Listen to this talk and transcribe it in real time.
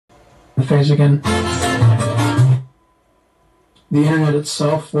The face again. The internet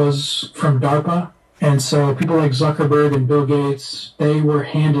itself was from DARPA, and so people like Zuckerberg and Bill Gates, they were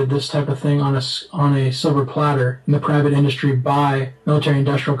handed this type of thing on a silver platter in the private industry by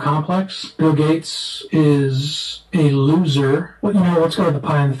military-industrial complex. Bill Gates is a loser. Well, let's go to the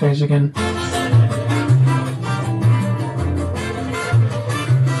pie in the face again.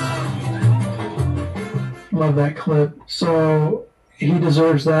 Love that clip. So he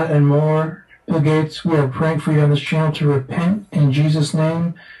deserves that and more. Bill Gates, we are praying for you on this channel to repent in Jesus'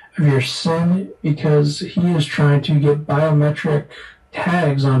 name of your sin, because he is trying to get biometric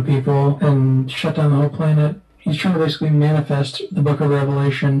tags on people and shut down the whole planet. He's trying to basically manifest the book of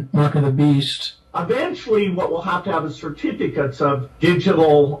Revelation, mark of the beast. Eventually, what we'll have to have is certificates of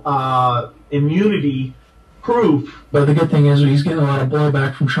digital immunity proof. But the good thing is he's getting a lot of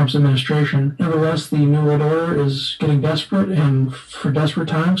blowback from Trump's administration. Nevertheless, the New World Order is getting desperate, and for desperate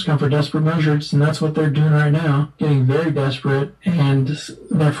times come for desperate measures, and that's what they're doing right now, getting very desperate, and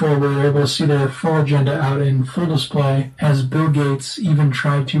therefore we're able to see their full agenda out in full display, as Bill Gates even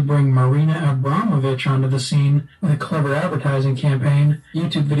tried to bring Marina Abramovich onto the scene with a clever advertising campaign.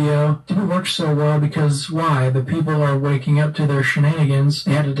 YouTube video didn't work so well because why? The people are waking up to their shenanigans.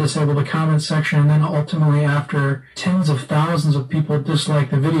 They had to disable the comment section, and then ultimately, after tens of thousands of people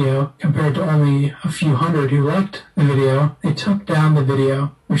disliked the video compared to only a few hundred who liked the video, they took down the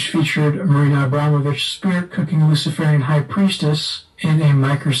video, which featured Marina Abramovich spirit cooking Luciferian high priestess in a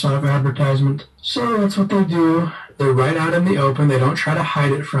Microsoft advertisement. So that's what they do. They're right out in the open. They don't try to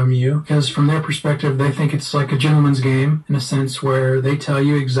hide it from you, because from their perspective, they think it's like a gentleman's game, in a sense where they tell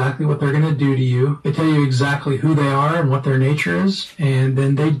you exactly what they're going to do to you. They tell you exactly who they are and what their nature is, and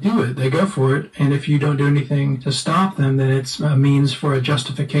then they do it. They go for it. And if you don't do anything to stop them, then it's a means for a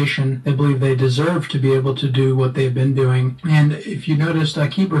justification. They believe they deserve to be able to do what they've been doing. And if you noticed, I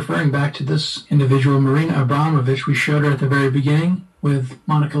keep referring back to this individual, Marina Abramovich. We showed her at the very beginning with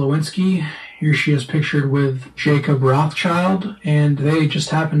Monica Lewinsky. Here she is pictured with Jacob Rothschild, and they just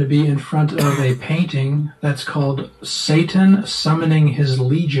happen to be in front of a painting that's called Satan Summoning His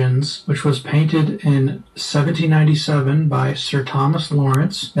Legions, which was painted in 1797 by Sir Thomas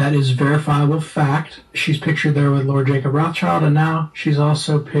Lawrence. That is verifiable fact. She's pictured there with Lord Jacob Rothschild, and now she's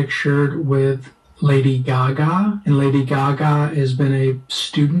also pictured with Lady Gaga, and Lady Gaga has been a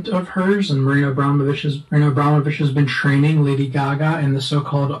student of hers, and Marina Abramovich has been training Lady Gaga in the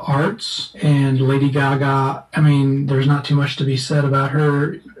so-called arts. And Lady Gaga, I mean, there's not too much to be said about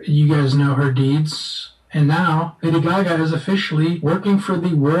her. You guys know her deeds. And now, Lady Gaga is officially working for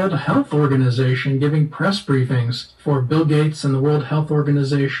the World Health Organization, giving press briefings for Bill Gates and the World Health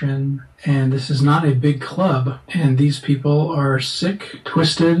Organization. And this is not a big club. And these people are sick,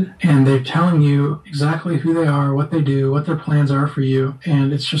 twisted, and they're telling you exactly who they are, what they do, what their plans are for you.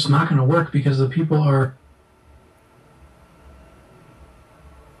 And it's just not going to work because the people are...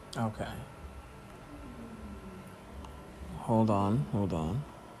 Okay. Hold on.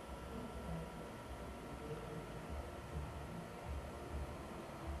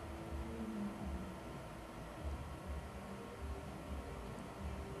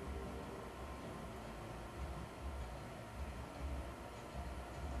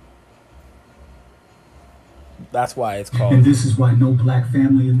 That's why it's called. And this is why no black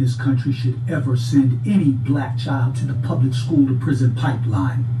family in this country should ever send any black child to the public school to prison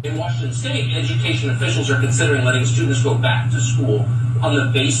pipeline. In Washington State, education officials are considering letting students go back to school on the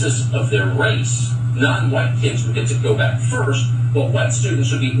basis of their race. Non-white kids would get to go back first, but white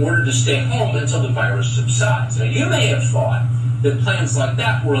students would be ordered to stay home until the virus subsides. Now, you may have thought that plans like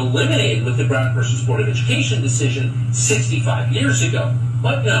that were eliminated with the Brown versus Board of Education decision 65 years ago.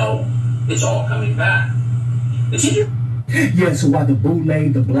 But no, it's all coming back. Yeah, so while the boule,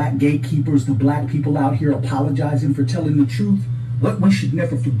 the black gatekeepers, the black people out here apologizing for telling the truth, what we should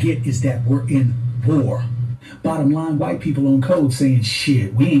never forget is that we're in war. Bottom line, white people on code saying,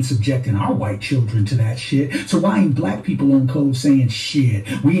 shit, we ain't subjecting our white children to that shit. So why ain't black people on code saying,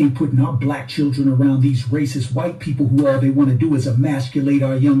 shit, we ain't putting our black children around these racist white people who all they want to do is emasculate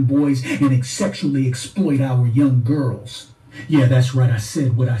our young boys and sexually exploit our young girls? Yeah, that's right, I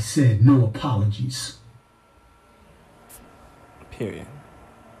said what I said, no apologies. Period.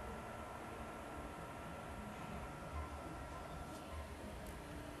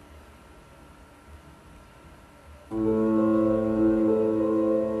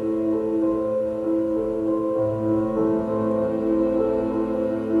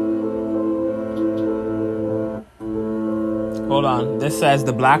 Hold on. This says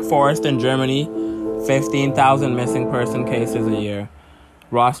the Black Forest in Germany, 15,000 missing person cases a year.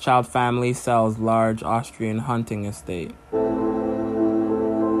 Rothschild family sells large Austrian hunting estate.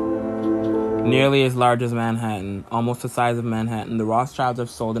 Nearly as large as Manhattan, almost the size of Manhattan. The Rothschilds have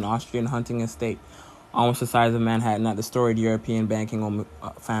sold an Austrian hunting estate almost the size of Manhattan that the storied European banking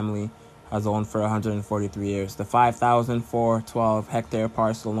family has owned for 143 years. The 5,412-hectare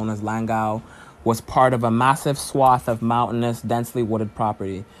parcel known as Langau was part of a massive swath of mountainous, densely wooded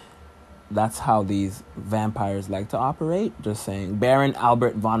property. That's how these vampires like to operate, just saying. Baron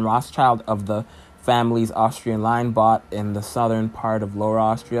Albert von Rothschild of the family's Austrian line bought in the southern part of Lower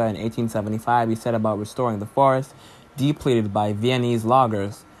Austria in 1875. He set about restoring the forest, depleted by Viennese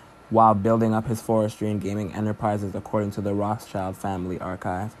loggers, while building up his forestry and gaming enterprises, according to the Rothschild family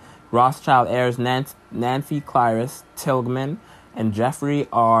archive. Rothschild heirs Nancy Clarice Tilghman and Jeffrey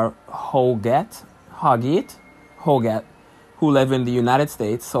R. Hoget, who live in the United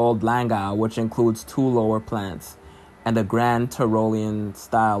States, sold Langau, which includes 2 lower plants, and a Grand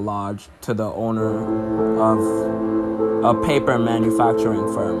Tyrolean-style lodge to the owner of a paper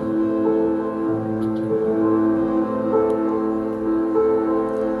manufacturing firm.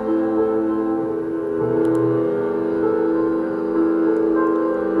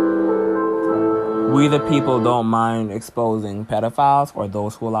 We the people don't mind exposing pedophiles or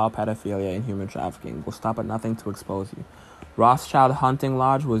those who allow pedophilia and human trafficking. We'll stop at nothing to expose you. Rothschild Hunting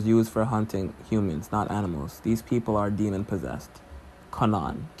Lodge was used for hunting humans, not animals. These people are demon-possessed.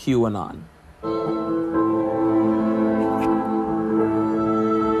 QAnon.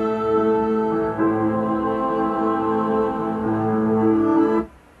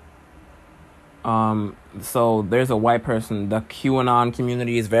 So there's a white person. The QAnon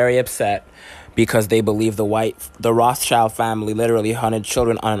community is very upset because they believe the Rothschild family literally hunted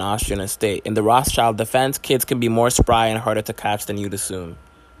children on an Austrian estate. In the Rothschild defense, kids can be more spry and harder to catch than you'd assume.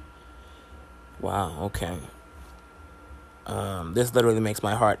 Wow, okay. This literally makes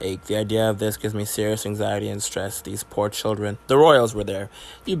my heart ache. The idea of this gives me serious anxiety and stress. These poor children. The royals were there.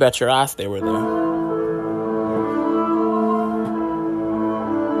 You bet your ass they were there.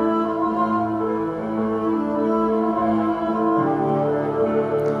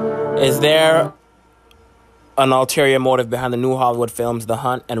 Is there an ulterior motive behind the new Hollywood films The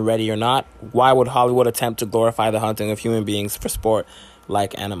Hunt and Ready or Not? Why would Hollywood attempt to glorify the hunting of human beings for sport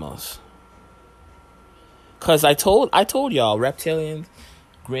like animals? Because I told y'all, reptilians,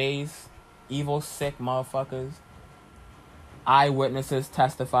 greys, evil, sick motherfuckers, eyewitnesses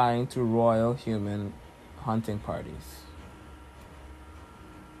testifying to royal human hunting parties.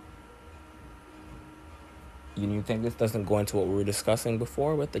 You think this doesn't go into what we were discussing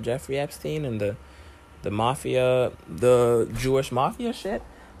before with the Jeffrey Epstein and the mafia, the Jewish mafia shit?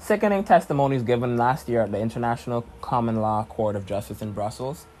 Sickening testimonies given last year at the International Common Law Court of Justice in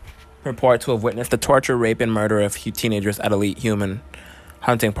Brussels purport to have witnessed the torture, rape, and murder of teenagers at elite human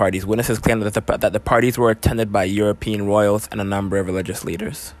hunting parties. Witnesses claim that the parties were attended by European royals and a number of religious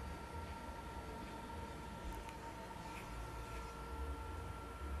leaders.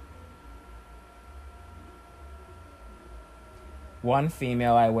 One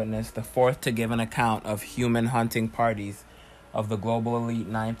female eyewitness, the fourth to give an account of human hunting parties of the global elite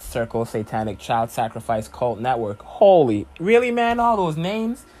Ninth Circle Satanic Child Sacrifice Cult Network. Holy, really, man? All those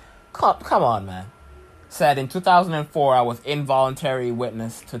names? Come on, man. Said, in 2004, I was involuntary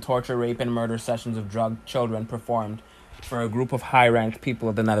witness to torture, rape, and murder sessions of drugged children performed for a group of high-ranked people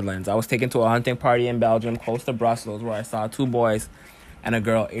of the Netherlands. I was taken to a hunting party in Belgium, close to Brussels, where I saw 2 boys and a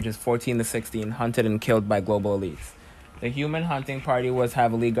girl, ages 14 to 16, hunted and killed by global elites. The human hunting party was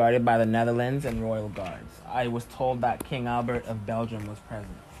heavily guarded by the Netherlands and royal guards. I was told that King Albert of Belgium was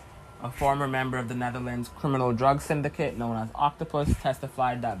present. A former member of the Netherlands criminal drug syndicate known as Octopus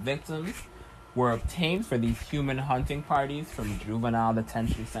testified that victims were obtained for these human hunting parties from juvenile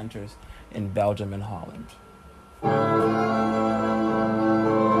detention centers in Belgium and Holland.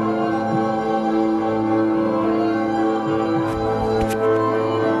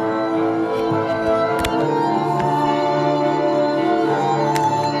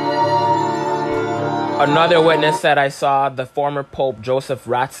 Another witness said, I saw the former Pope Joseph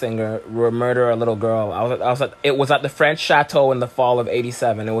Ratzinger murder a little girl. It was at the French chateau in the fall of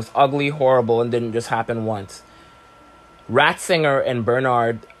 '87. It was ugly, horrible, and didn't just happen once. Ratzinger and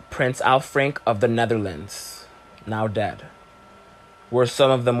Bernard Prince Alfrink of the Netherlands, now dead, were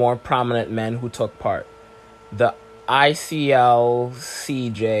some of the more prominent men who took part. The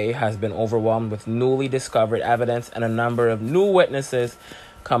ICLCJ has been overwhelmed with newly discovered evidence and a number of new witnesses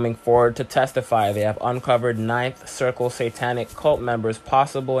coming forward to testify. They have uncovered Ninth Circle Satanic Cult members'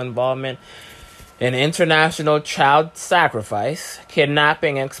 possible involvement in international child sacrifice,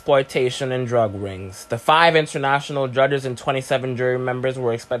 kidnapping, exploitation, and drug rings. The 5 international judges and 27 jury members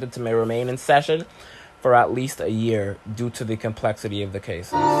were expected to remain in session for at least a year due to the complexity of the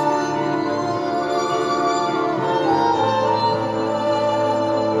cases.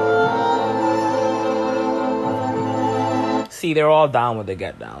 See, they're all down with the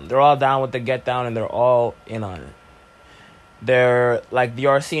get down. They're all down with the get down, and they're all in on it. They're like the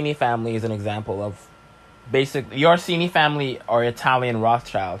Orsini family is an example of the Orsini family are Italian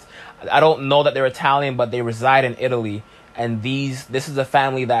Rothschilds. I don't know that they're Italian, but they reside in Italy, and this is a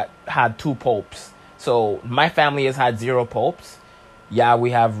family that had 2 popes. So my family has had 0 popes. Yeah,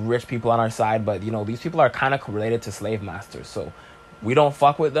 we have rich people on our side, but these people are kind of related to slave masters, so we don't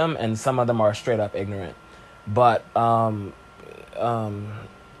fuck with them, and some of them are straight up ignorant. But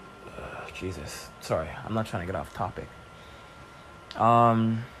Jesus, sorry, I'm not trying to get off topic.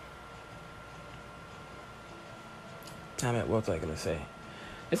 Damn it, what was I gonna say?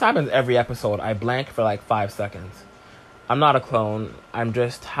 This happens every episode. I blank for like 5 seconds. I'm not a clone. I'm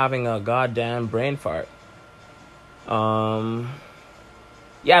just having a goddamn brain fart. Yeah,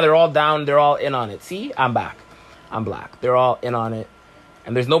 they're all down. They're all in on it. See? I'm back. I'm black. They're all in on it.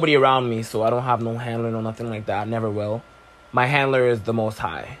 And there's nobody around me, so I don't have no handler or nothing like that. Never will. My handler is the Most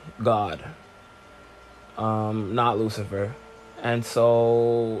High. God. Not Lucifer. And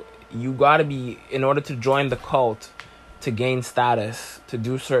so you gotta be, in order to join the cult, to gain status, to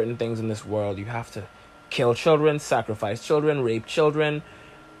do certain things in this world, you have to kill children, sacrifice children, rape children,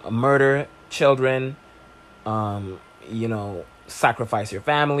 murder children, sacrifice your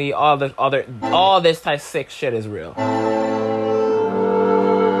family, all this type of sick shit is real.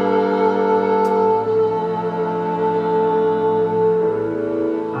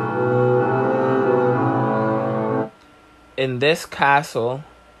 In this castle,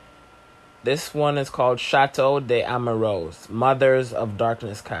 this one is called Chateau des Amoureux, Mothers of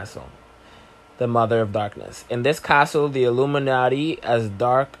Darkness Castle. The Mother of Darkness. In this castle, the Illuminati, as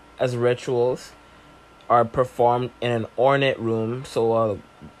dark as rituals, are performed in an ornate room, so a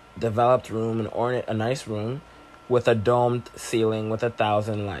developed room, a nice room, with a domed ceiling with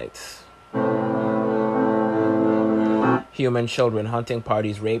 1,000 lights. Human children, hunting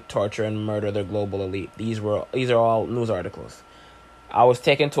parties, rape, torture, and murder the global elite. These are all news articles. I was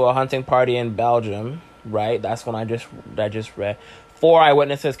taken to a hunting party in Belgium, right? That's when I just read. 4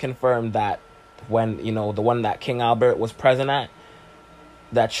 eyewitnesses confirmed that when, the one that King Albert was present at,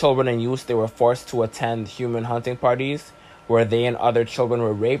 that children and youth, they were forced to attend human hunting parties where they and other children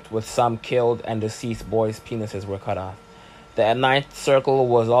were raped, with some killed and deceased boys' penises were cut off. The Ninth Circle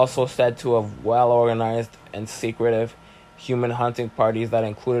was also said to have well-organized and secretive human hunting parties that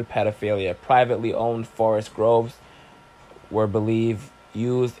included pedophilia. Privately owned forest groves were believed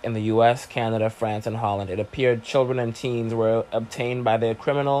used in the U.S., Canada, France, and Holland. It appeared children and teens were obtained by the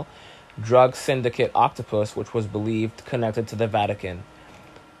criminal drug syndicate Octopus, which was believed connected to the Vatican.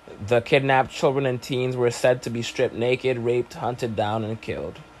 The kidnapped children and teens were said to be stripped naked, raped, hunted down, and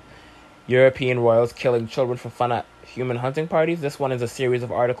killed. European royals killing children for fun at human hunting parties. This one is a series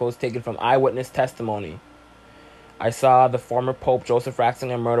of articles taken from eyewitness testimony. I saw the former Pope Joseph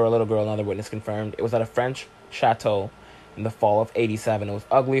Ratzinger murder a little girl, another witness confirmed. It was at a French chateau in the fall of 87. It was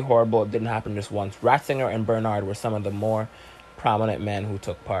ugly, horrible. It didn't happen just once. Ratzinger and Bernard were some of the more prominent men who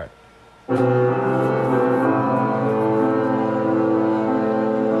took part.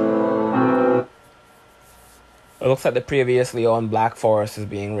 It looks like the previously owned Black Forest is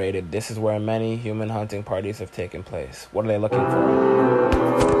being raided. This is where many human hunting parties have taken place. What are they looking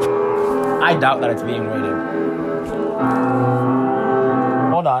for? I doubt that it's being raided.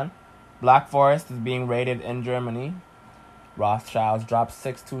 Hold on. Black Forest is being raided in Germany. Rothschilds dropped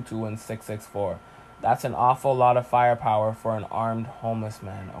 622 and 664. That's an awful lot of firepower for an armed homeless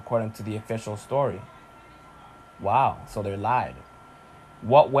man, according to the official story. Wow, so they lied.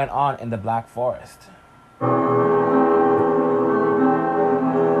 What went on in the Black Forest?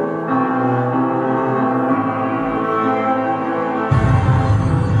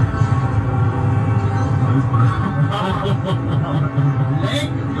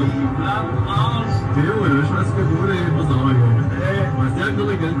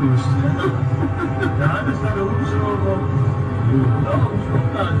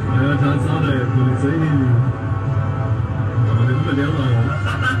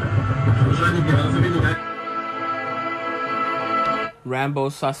 Rambo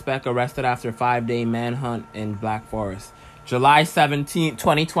suspect arrested after 5-day manhunt in Black Forest. July 17,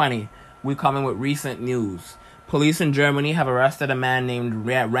 2020. We coming with recent news. Police in Germany have arrested a man named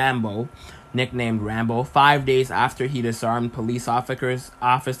Rambo, nicknamed Rambo, 5 days after he disarmed police officers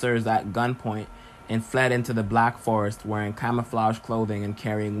at gunpoint and fled into the Black Forest wearing camouflage clothing and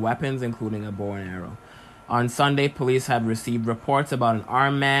carrying weapons, including a bow and arrow. On Sunday, police had received reports about an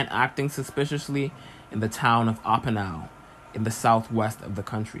armed man acting suspiciously in the town of Oppenau, in the southwest of the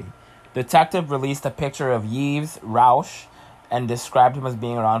country. Detective released a picture of Yves Rausch and described him as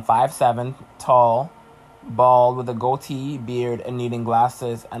being around 5'7", tall, bald with a goatee, beard, and needing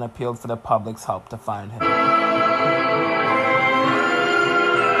glasses, and appealed for the public's help to find him.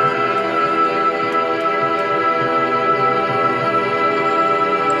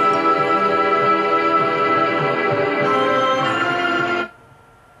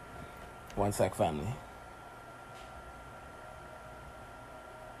 One sec, family.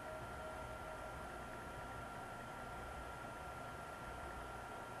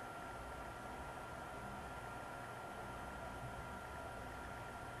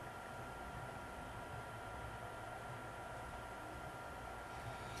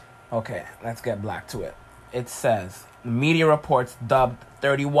 Okay, let's get back to it. It says, media reports dubbed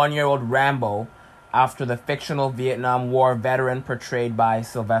 31-year-old Rambo after the fictional Vietnam War veteran portrayed by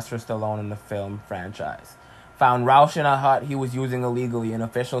Sylvester Stallone in the film franchise. Found Rausch in a hut he was using illegally, and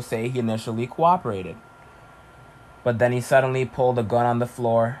officials say he initially cooperated. But then he suddenly pulled a gun on the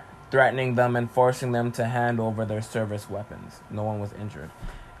floor, threatening them and forcing them to hand over their service weapons. No one was injured.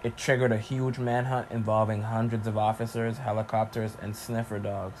 It triggered a huge manhunt involving hundreds of officers, helicopters, and sniffer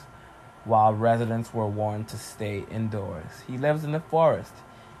dogs, while residents were warned to stay indoors. He lives in the forest.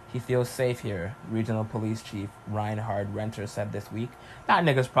 He feels safe here, Regional Police Chief Reinhard Renter said this week. That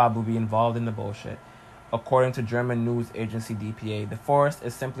nigga's probably involved in the bullshit. According to German news agency DPA, the forest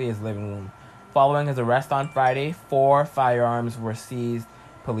is simply his living room. Following his arrest on Friday, 4 firearms were seized,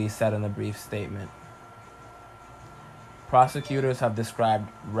 police said in a brief statement. Prosecutors have described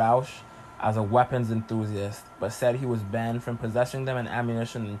Rausch as a weapons enthusiast, but said he was banned from possessing them and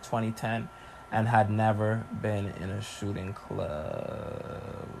ammunition in 2010 and had never been in a shooting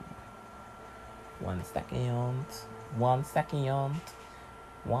club. One second.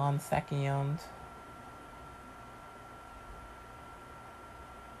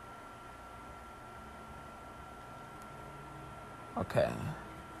 Okay.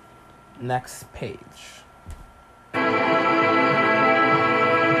 Next page.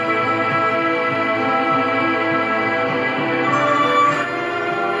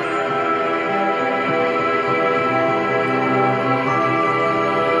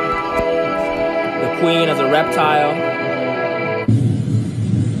 Queen as a reptile.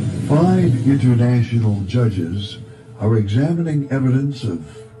 5 international judges are examining evidence of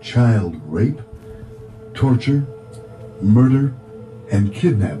child rape, torture, murder, and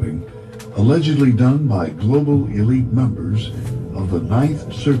kidnapping allegedly done by global elite members of the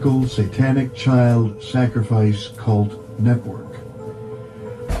Ninth Circle Satanic Child Sacrifice Cult Network.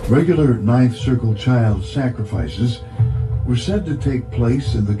 Regular Ninth Circle child sacrifices were said to take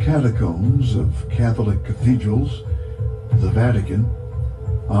place in the catacombs of Catholic cathedrals, the Vatican,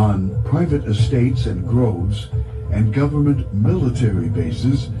 on private estates and groves, and government military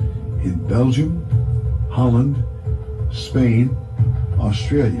bases in Belgium, Holland, Spain,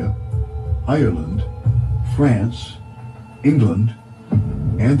 Australia, Ireland, France, England,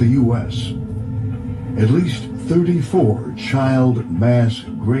 and the U.S. At least 34 child mass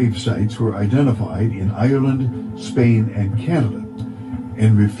grave sites were identified in Ireland, Spain, and Canada,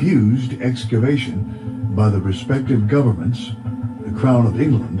 and refused excavation by the respective governments, the Crown of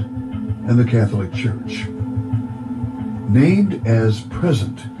England, and the Catholic Church. Named as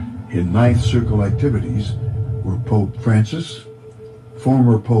present in Ninth Circle activities were Pope Francis,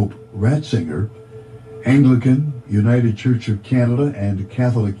 former Pope Ratzinger, Anglican, United Church of Canada, and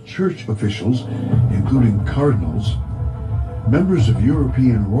Catholic Church officials, including cardinals, members of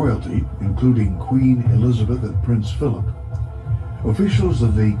European royalty, including Queen Elizabeth and Prince Philip, officials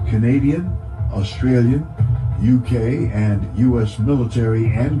of the Canadian, Australian, UK, and US military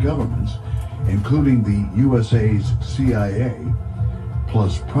and governments, including the USA's CIA,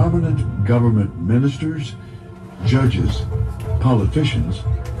 plus prominent government ministers, judges, politicians,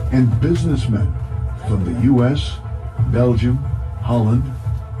 and businessmen from the US, Belgium, Holland,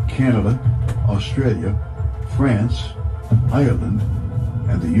 Canada, Australia, France, Ireland,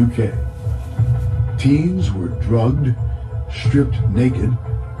 and the UK. Teens were drugged, stripped naked,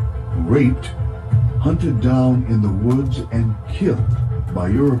 raped, hunted down in the woods, and killed by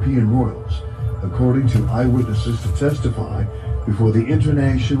European royals, according to eyewitnesses to testify before the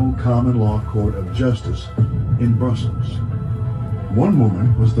International Common Law Court of Justice in Brussels. One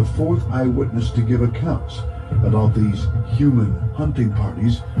woman was the 4th eyewitness to give accounts about these human hunting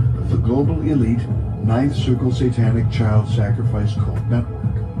parties of the global elite Ninth Circle Satanic Child Sacrifice Cult Network.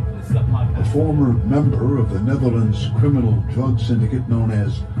 A former member of the Netherlands criminal drug syndicate known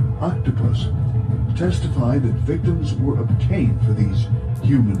as Octopus testified that victims were obtained for these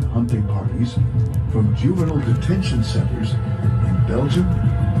human hunting parties from juvenile detention centers in Belgium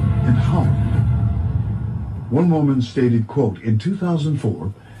and Holland. One woman stated, quote, "In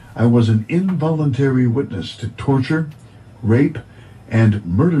 2004, I was an involuntary witness to torture, rape, and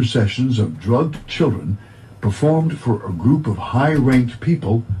murder sessions of drugged children performed for a group of high-ranked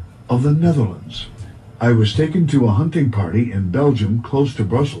people of the Netherlands. I was taken to a hunting party in Belgium close to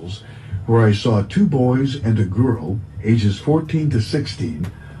Brussels, where I saw 2 boys and a girl, ages 14 to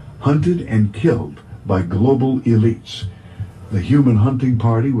 16, hunted and killed by global elites. The human hunting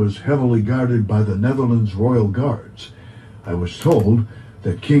party was heavily guarded by the Netherlands Royal Guards. I was told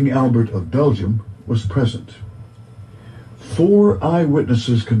that King Albert of Belgium was present. 4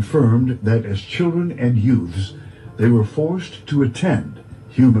 eyewitnesses confirmed that as children and youths, they were forced to attend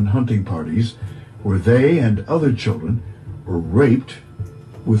human hunting parties where they and other children were raped,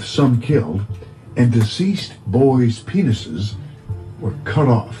 with some killed, and deceased boys' penises were cut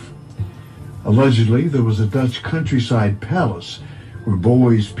off. Allegedly, there was a Dutch countryside palace where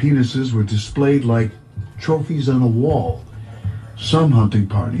boys' penises were displayed like trophies on a wall. Some hunting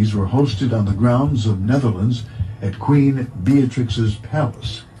parties were hosted on the grounds of Netherlands at Queen Beatrix's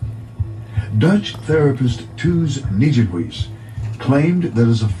palace. Dutch therapist Toos Nijenthuis claimed that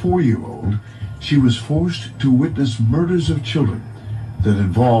as a 4-year-old, she was forced to witness murders of children that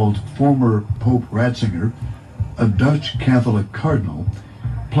involved former Pope Ratzinger, a Dutch Catholic cardinal,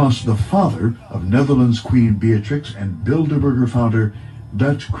 plus the father of Netherlands Queen Beatrix and Bilderberger founder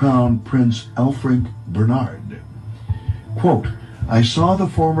Dutch Crown Prince Elfrink Bernhard. Quote, I saw the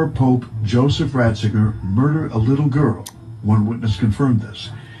former Pope Joseph Ratzinger murder a little girl. One witness confirmed this.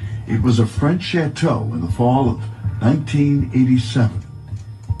 It was a French chateau in the fall of 1987.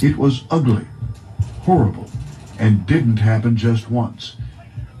 It was ugly, horrible, and didn't happen just once.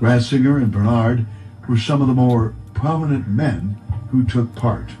 Ratzinger and Bernhard were some of the more prominent men who took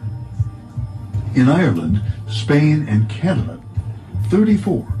part. In Ireland, Spain, and Canada,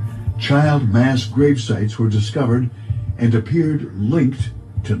 34 child mass grave sites were discovered and appeared linked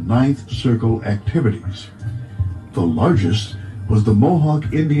to Ninth Circle activities. The largest was the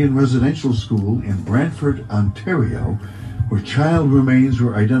Mohawk Indian Residential School in Brantford, Ontario, where child remains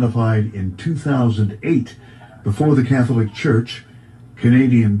were identified in 2008 before the Catholic Church,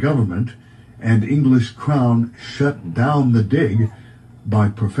 Canadian government, and English Crown shut down the dig by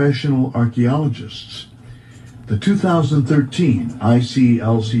professional archaeologists. The 2013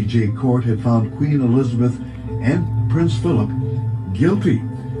 ICLCJ court had found Queen Elizabeth and Prince Philip guilty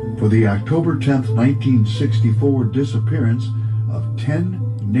for the October 10, 1964 disappearance of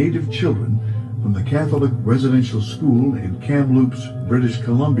 10 native children from the Catholic residential school in Kamloops, British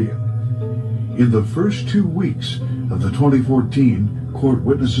Columbia. In the first 2 weeks of the 2014, court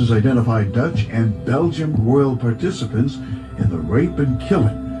witnesses identified Dutch and Belgian royal participants in the rape and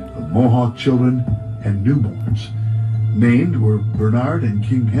killing of Mohawk children and newborns. Named were Bernhard and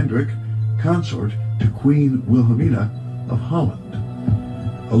King Hendrik, consort to Queen Wilhelmina of Holland.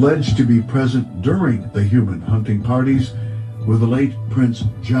 Alleged to be present during the human hunting parties were the late Prince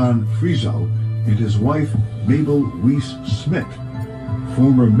John Friso and his wife Mabel Wies-Smit,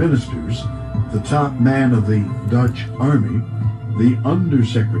 former ministers, the top man of the Dutch army, the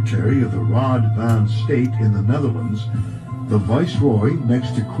undersecretary of the Raad van State in the Netherlands, the viceroy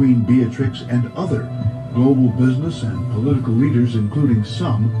next to Queen Beatrix, and other global business and political leaders, including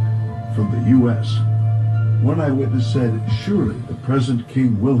some from the U.S. One eyewitness said, surely the present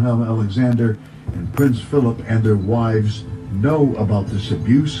King Wilhelm Alexander and Prince Philip and their wives know about this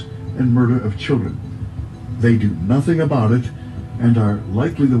abuse and murder of children. They do nothing about it and are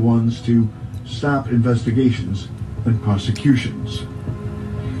likely the ones to stop investigations and prosecutions.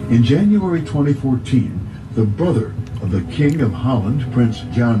 In January 2014, the brother of the King of Holland, Prince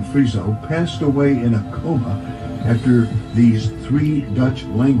John Friso, passed away in a coma after these 3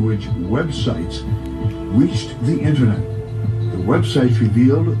 Dutch-language websites reached the internet. The websites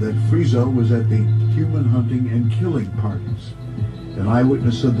revealed that Friso was at the human hunting and killing parties. An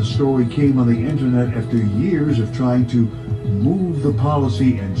eyewitness said the story came on the internet after years of trying to move the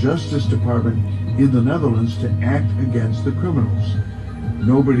policy and justice department in the Netherlands to act against the criminals.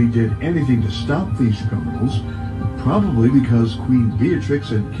 Nobody did anything to stop these criminals, probably because Queen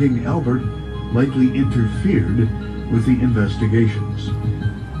Beatrix and King Albert likely interfered with the investigations.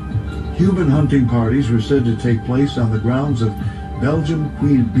 Human hunting parties were said to take place on the grounds of Belgian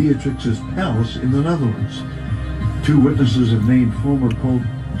Queen Beatrix's palace in the Netherlands. 2 witnesses have named former Pope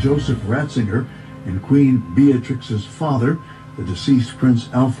Joseph Ratzinger and Queen Beatrix's father, the deceased Prince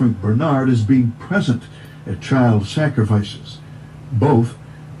Elfrink Bernhard, as being present at child sacrifices. Both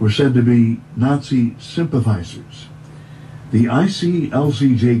were said to be Nazi sympathizers. The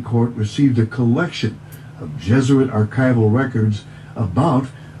ICLCJ court received a collection of Jesuit archival records about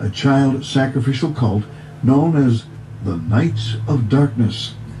a child sacrificial cult known as the Knights of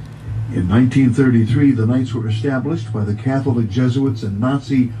Darkness. In 1933, the Knights were established by the Catholic Jesuits and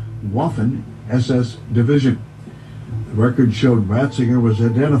Nazi Waffen SS Division. The record showed Ratzinger was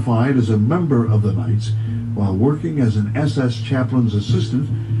identified as a member of the Knights while working as an SS chaplain's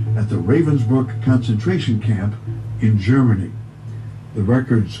assistant at the Ravensbrück concentration camp in Germany. The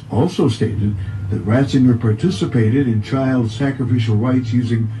records also stated that Ratzinger participated in child sacrificial rites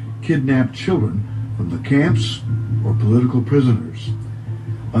using kidnapped children from the camps or political prisoners.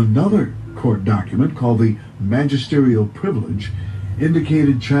 Another court document called the Magisterial Privilege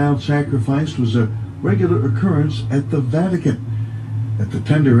indicated child sacrifice was a regular occurrence at the Vatican. At the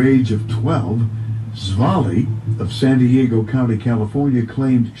tender age of 12, Svali of San Diego County, California,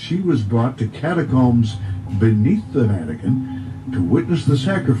 claimed she was brought to catacombs beneath the Vatican to witness the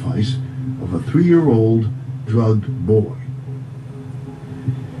sacrifice of a 3-year-old drugged boy.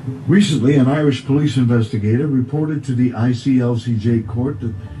 Recently, an Irish police investigator reported to the ICLCJ court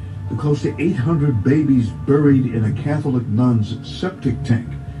that the close to 800 babies buried in a Catholic nun's septic tank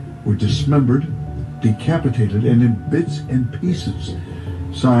were dismembered, decapitated, and in bits and pieces,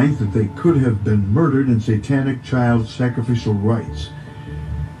 signs that they could have been murdered in satanic child sacrificial rites.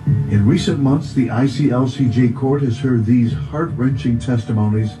 In recent months, the ICLCJ court has heard these heart-wrenching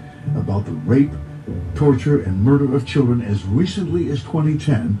testimonies about the rape, torture, and murder of children as recently as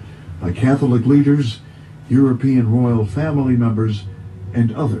 2010 by Catholic leaders, European royal family members,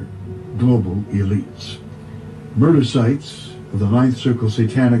 and other global elites. Murder sites of the Ninth Circle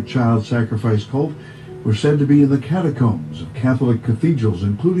Satanic Child Sacrifice cult were said to be in the catacombs of Catholic cathedrals,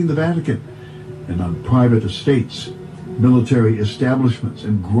 including the Vatican, and on private estates, military establishments,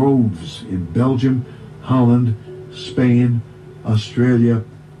 and groves in Belgium, Holland, Spain, Australia,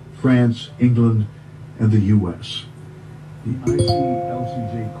 France, England, and the U.S. The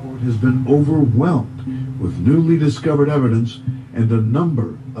ICLCJ court has been overwhelmed with newly discovered evidence and a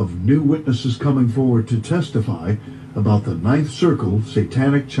number of new witnesses coming forward to testify about the Ninth Circle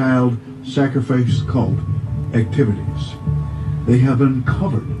Satanic Child Sacrifice cult activities. They have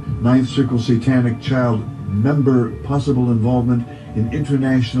uncovered Ninth Circle Satanic Child member possible involvement in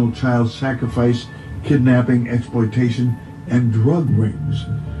international child sacrifice, kidnapping, exploitation, and drug rings.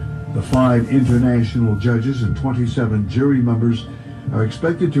 The 5 international judges and 27 jury members are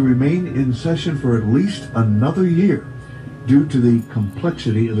expected to remain in session for at least another year due to the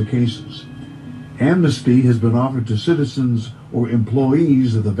complexity of the cases. Amnesty has been offered to citizens or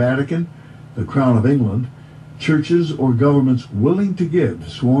employees of the Vatican, the Crown of England, churches or governments willing to give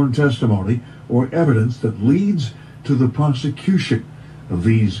sworn testimony or evidence that leads to the prosecution of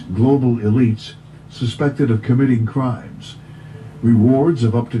these global elites suspected of committing crimes. Rewards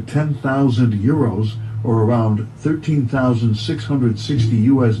of up to 10,000 euros or around 13,660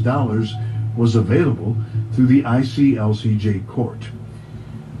 US dollars was available through the ICLCJ court.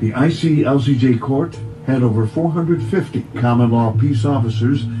 The ICLCJ court had over 450 common law peace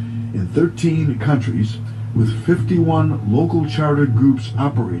officers in 13 countries with 51 local chartered groups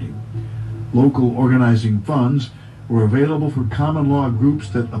operating. Local organizing funds were available for common law groups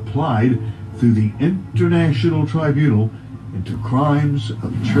that applied through the International Tribunal into crimes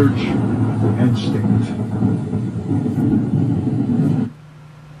of church and state.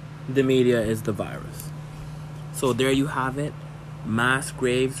 The media is the virus. So there you have it. Mass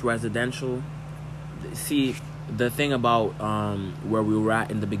graves, residential. See, the thing about where we were at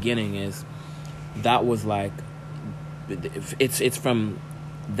in the beginning is that was like, it's from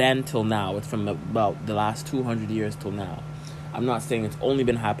then till now. It's from about the last 200 years till now. I'm not saying it's only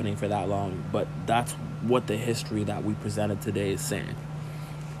been happening for that long, but that's what the history that we presented today is saying.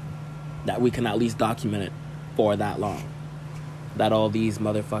 That we can at least document it for that long. That all these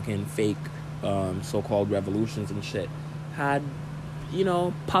motherfucking fake so-called revolutions and shit had, you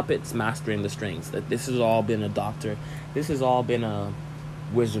know, puppets mastering the strings. That this has all been a doctor. This has all been a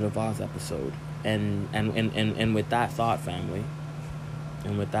Wizard of Oz episode. And with that thought, family.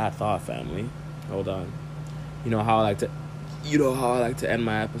 Hold on. You know how I like to end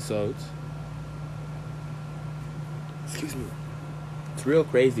my episodes. Excuse me. It's real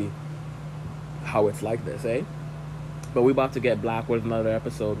crazy how it's like this, eh? But we about to get black with another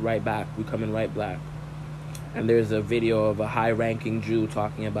episode right back. We coming right back. And there's a video of a high-ranking Jew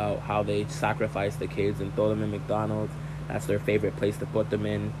talking about how they sacrifice the kids and throw them in McDonald's. That's their favorite place to put them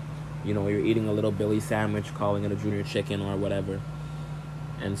in. You know, you're eating a little Billy sandwich, calling it a junior chicken or whatever.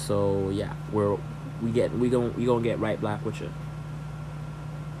 And so, yeah, we gonna get right black with you.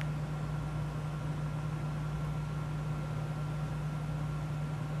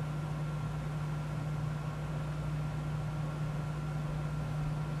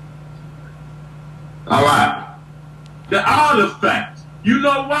 All right. The artifact You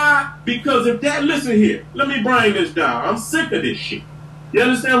know why? Because if that, listen here, let me bring this down. I'm sick of this shit. You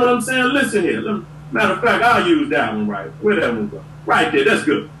understand what I'm saying? Listen here. Matter of fact, I'll use that one right. Where that one go? Right there, that's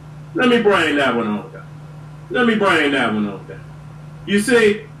good. Let me bring that one on down. Let me bring that one on down. You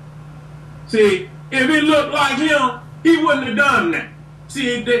see, if it looked like him, he wouldn't have done that.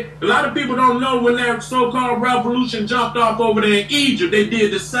 See, a lot of people don't know when that so-called revolution jumped off over there in Egypt, they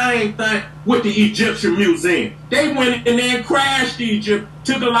did the same thing with the Egyptian Museum. They went in there and crashed Egypt,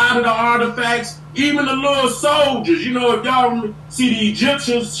 took a lot of the artifacts, even the little soldiers. You know, if y'all see the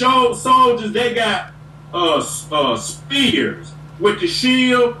Egyptian soldiers, they got spears with the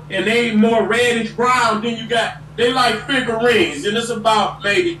shield, and they more reddish brown. Then you got, they like figurines, and it's about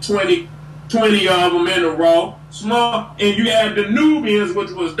maybe 20 of them in a row. Small, and you had the Nubians,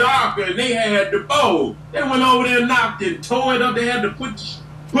 which was darker, and they had the bow. They went over there and knocked it, tore it up. They had to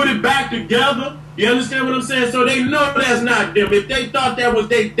put it back together. You understand what I'm saying? So they know that's not them. If they thought that was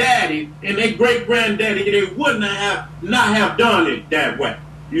their daddy and their great-granddaddy, they wouldn't not have done it that way.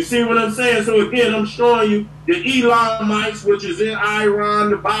 You see what I'm saying? So again, I'm showing you the Elamites, which is in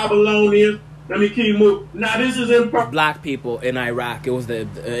Iran, the Babylonians. Let me keep moving. Now this is in black people in Iraq. It was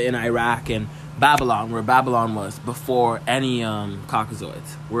in Iraq and Babylon, where Babylon was before any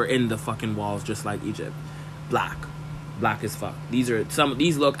Caucasoids. We're in the fucking walls just like Egypt. Black as fuck. These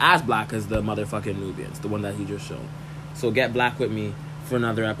look as black as the motherfucking Nubians, the one that he just showed. So get black with me for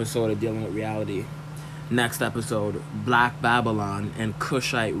another episode of Dealing with Reality. Next episode, Black Babylon and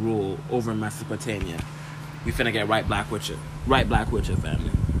Kushite rule over Mesopotamia. We finna get right black with you. Right black with you,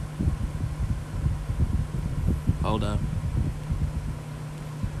 family. Hold up.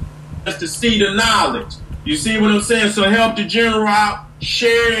 That's to see the knowledge. You see what I'm saying? So help the general out,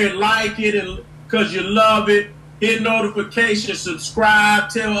 share it, like it, and because you love it. Hit notifications, subscribe,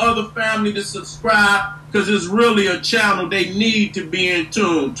 tell other family to subscribe, because it's really a channel they need to be in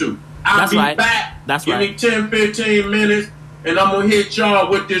tune to. I'll be back. Give me 10, 15 minutes, and I'm going to hit y'all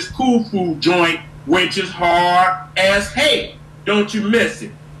with this Khufu joint, which is hard as hell. Don't you miss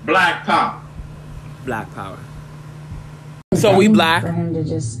it. Black power. Black power. So we black.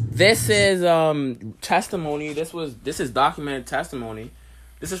 This is testimony. This is documented testimony.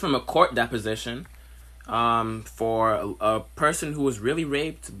 This is from a court deposition for a person who was really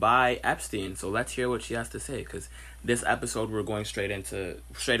raped by Epstein. So let's hear what she has to say, because this episode we're going straight into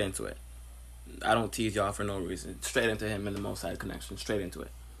it. I don't tease y'all for no reason. Straight into him and the Most High connection. Straight into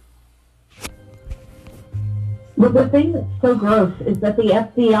it. But the thing that's so gross is that the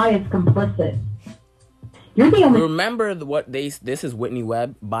FBI is complicit. You're the only. Remember this is Whitney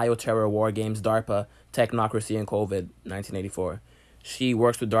Webb, Bioterror, War Games, DARPA, Technocracy, and COVID, 1984. She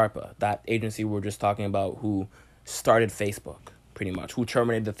works with DARPA, that agency we were just talking about, who started Facebook, pretty much. Who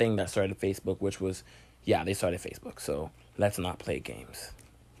terminated the thing that started Facebook, which was, yeah, they started Facebook. So let's not play games.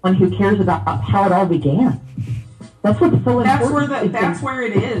 One who cares about how it all began. That's what's so important. That's where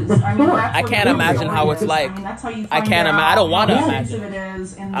it is. I mean, I can't imagine how it's like. I mean, that's how you I can't imagine. I don't want to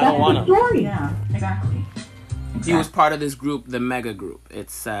imagine. I don't want to. Yeah, exactly. He was part of this group, the Mega Group. It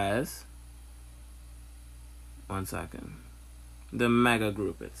says, 1 second. The Mega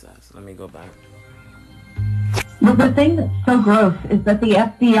Group, it says. Let me go back. Well, the thing that's so gross is that the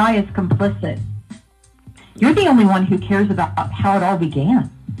FBI is complicit. You're the only one who cares about how it all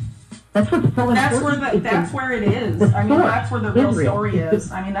began. That's what's so important. That's where it is. I mean, that's where the real story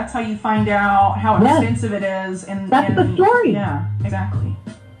is. I mean, that's how you find out how extensive it is. And that's the story. Yeah, exactly.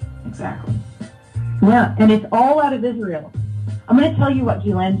 Yeah, and it's all out of Israel. I'm going to tell you what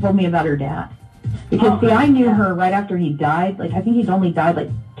Ghislaine told me about her dad. Because, I knew her right after he died. Like, I think he'd only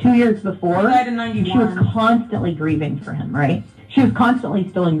died, 2 years before. He died in 91. She was constantly grieving for him, right? She was constantly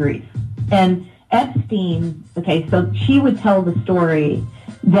still in grief. And Epstein, so she would tell the story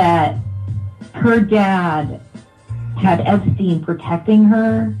that her dad had Epstein protecting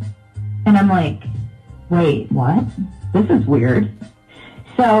her. And I'm like, wait, what? This is weird.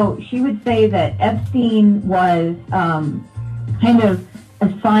 So she would say that Epstein was kind of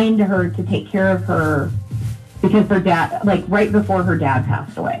assigned to her to take care of her because her dad, right before her dad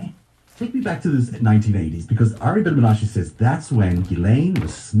passed away. Take me back to the 1980s, because Ari Ben-Menashe says that's when Ghislaine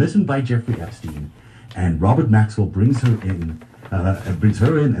was smitten by Jeffrey Epstein, and Robert Maxwell brings her in,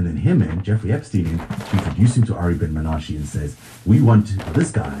 and then him in, Jeffrey Epstein in, to introduce him to Ari Ben-Menashe and says, we want this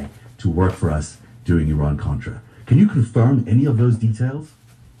guy to work for us during Iran-Contra. Can you confirm any of those details?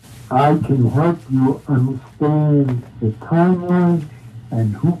 I can help you understand the timeline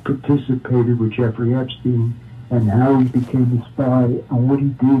and who participated with Jeffrey Epstein and how he became a spy and what he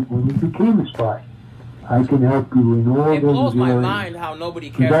did when he became a spy. I can help you in all those areas. It blows my mind how nobody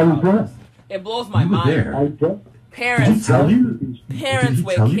cares about this. It blows my mind. Parents, Did he parents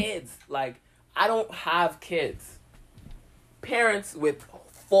with tell you? kids. Like, I don't have kids. Parents with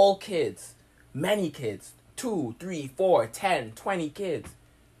full kids, many kids, 2, 3, 4, 10, 20 kids,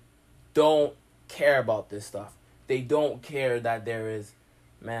 don't care about this stuff. They don't care that there's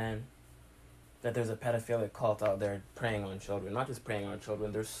a pedophilic cult out there preying on children. Not just preying on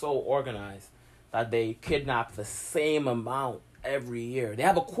children, they're so organized that they kidnap the same amount every year. They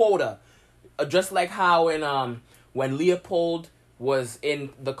have a quota. Just like how in when Leopold was in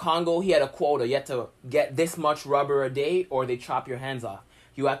the Congo, he had a quota. You had to get this much rubber a day or they chop your hands off.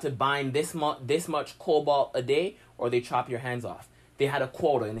 You had to bind this much cobalt a day or they chop your hands off. They had a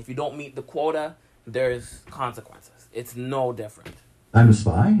quota, and if you don't meet the quota, there's consequences. It's no different. I'm a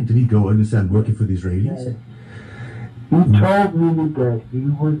spy? Did he go and start working for the Israelis? He told me that he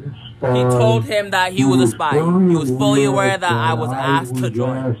was a spy. He told him that he was a spy. He was fully aware that I was asked to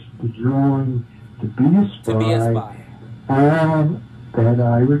join. To be a spy. And that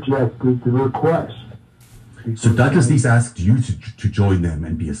I rejected the request. So Douglas Leese asked you to join them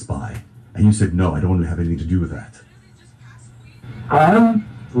and be a spy. And you said, no, I don't want to have anything to do with that. I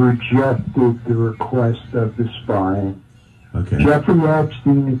rejected the request of the spying. Okay. Jeffrey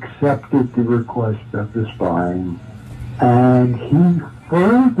Epstein accepted the request of the spying. And he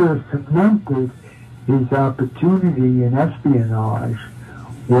further cemented his opportunity in espionage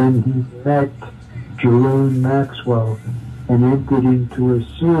when he met Ghislaine Maxwell and entered into a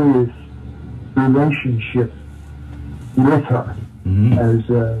serious relationship with her as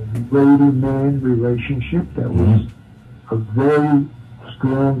a lady-man relationship that was a very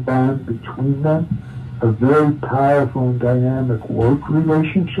strong bond between them, a very powerful and dynamic work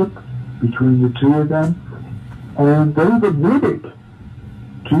relationship between the two of them, and they've admitted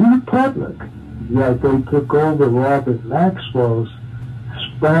to the public that they took over Robert Maxwell's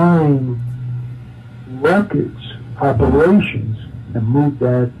spying records, operations, and moved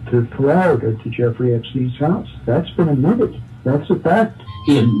that to Florida to Jeffrey Epstein's house. That's been admitted. That's a fact.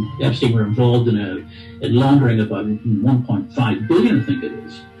 He and Epstein were involved in laundering about 1.5 billion, I think it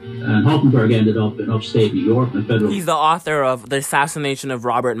is. And Hoppenberg ended up in upstate New York in a federal... He's the author of The Assassination of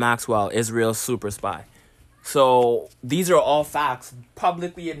Robert Maxwell, Israel's Super Spy. So these are all facts,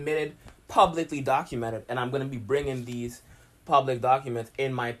 publicly admitted, publicly documented, and I'm going to be bringing these public documents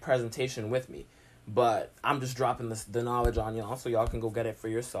in my presentation with me. But I'm just dropping the knowledge on y'all so y'all can go get it for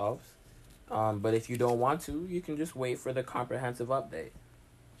yourselves. But if you don't want to, you can just wait for the comprehensive update.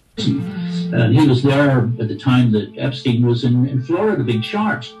 And he was there at the time that Epstein was in Florida being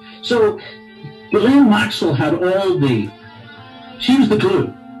charged. So Ghislaine Maxwell had all she was the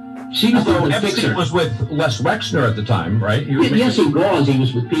glue. She was the Epstein fixer. was with Les Wexner at the time, right? Yes, he was. He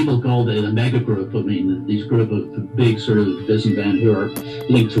was with people called the Mega Group. I mean, these group of big sort of businessmen who are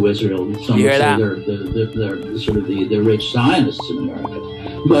linked to Israel. Some you hear that? They're sort of the rich Zionists in America.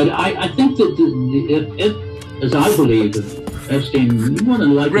 But I think that as I believe, Epstein more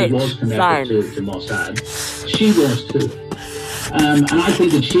than likely was connected to Mossad. She was too. And I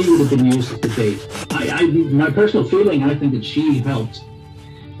think that she would have been used as the bait. My personal feeling, I think that she helped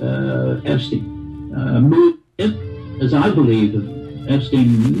Epstein move, as I believe,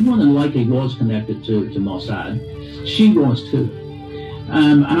 Epstein more than likely was connected to Mossad. She was too.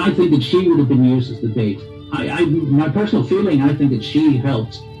 And I think that she would have been used as the bait. My personal feeling, I think that she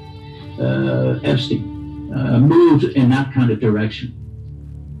helped Epstein move in that kind of direction.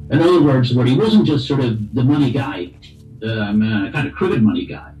 In other words, where he wasn't just sort of the money guy, kind of crooked money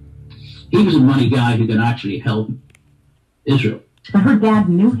guy. He was a money guy who could actually help Israel. Her dad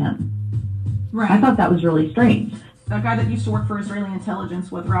knew him. Right. I thought that was really strange. That guy that used to work for Israeli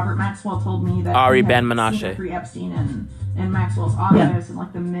intelligence with Robert Maxwell told me that Ari he had Ben seen Menashe. Jeffrey Epstein in Maxwell's office in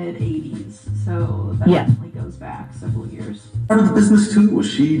like the mid 80s. So that definitely goes back several years. Part of the business too? Was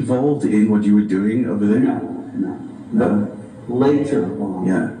she involved in what you were doing over there? No. Later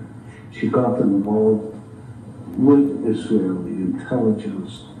on, she got involved with Israeli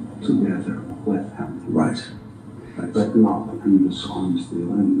intelligence together with him. Right. But not in this honesty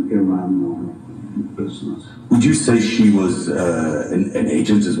in Iran or business. Would you say she was an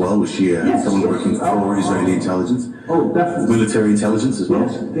agent as well? Was she someone working for Israeli intelligence? Oh, definitely. Military intelligence as well?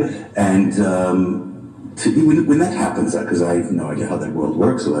 Yes. And when that happens, because I have no idea how that world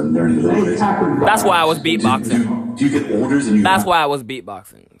works, so I'm learning a little bit. That's why I was beatboxing. Do you get orders? That's why I was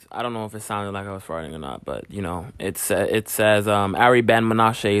beatboxing. I don't know if it sounded like I was farting or not, but, you know, it says Ari Ben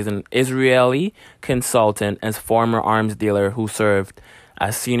Menashe is an Israeli consultant and former arms dealer who served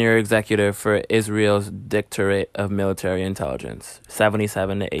as senior executive for Israel's Directorate of Military Intelligence,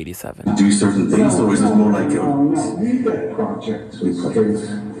 77 to 87. Do certain things, or is it more like we get projects with kids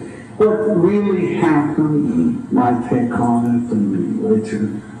What really happened, my take on it and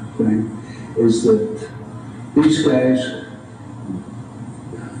later thing, is that these guys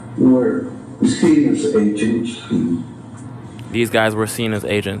were seen as agents. These guys were seen as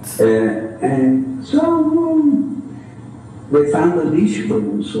agents. And so they found a niche for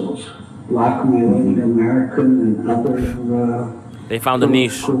themselves, blackmailing American and other they found a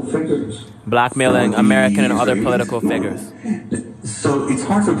niche. Figures. Blackmailing American and other political figures. So it's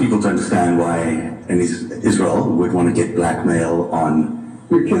hard for people to understand why Israel would want to get blackmail on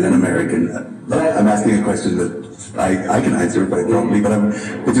an American. I'm asking a question that I can answer quite probably, but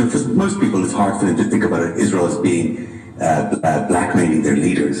for most people it's hard for them to think about it. Israel as being blackmailing their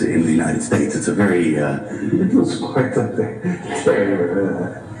leaders in the United States. It's a very... It was quite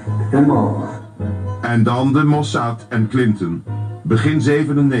their MO. En dan de Mossad en Clinton. Begin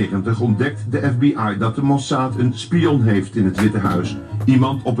 97 ontdekt de FBI dat de Mossad een spion heeft in het Witte Huis.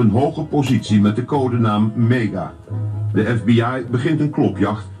 Iemand op een hoge positie met de codenaam Mega. De FBI begint een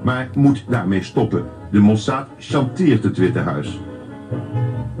klopjacht, maar moet daarmee stoppen. De Mossad chanteert het Witte Huis.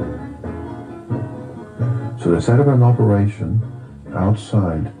 So they set up an operation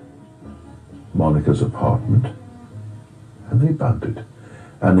outside Monica's apartment, and they bugged it.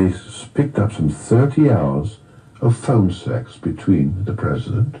 And they picked up some 30 hours of phone sex between the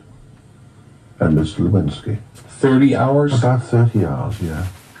president and Mr. Lewinsky. 30 hours? About 30 hours, yeah.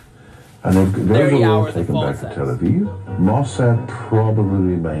 And they were all taken back to Tel Aviv. Mossad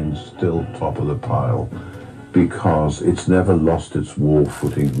probably remains still top of the pile because it's never lost its war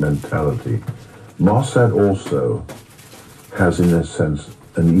footing mentality. Mossad also has, in a sense,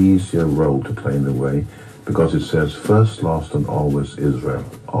 an easier role to play in a way because it says first, last, and always Israel,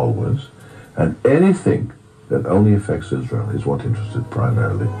 always. And anything that only affects Israel is what interests it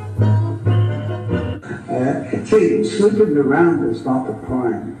primarily. See, sleeping around is not a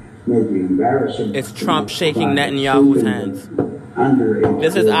crime. Maybe embarrassing. It's Trump shaking Netanyahu's hands.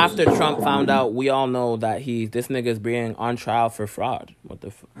 This is after Trump found out. We all know that this nigga's being on trial for fraud. What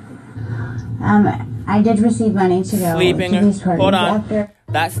the fuck? I did receive money to go sleeping. To these parties. Hold on. After.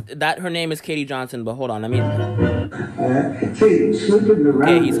 That her name is Katie Johnson, but hold on. See, sleeping around.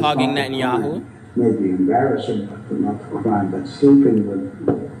 Okay, he's hugging Netanyahu. Maybe embarrassing, but not a crime. But sleeping with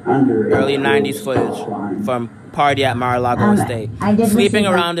underage. Early 90s footage from party at Mar-a-Lago Estate. Sleeping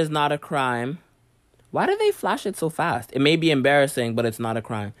around is not a crime. Why do they flash it so fast? It may be embarrassing, but it's not a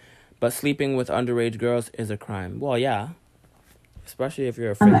crime. But sleeping with underage girls is a crime. Well, yeah. Especially if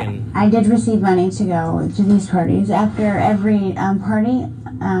you're a freaking... I did receive money to go to these parties. After every party,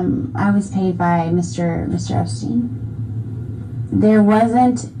 I was paid by Mr. Epstein. There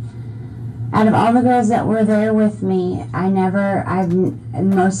wasn't... Out of all the girls that were there with me,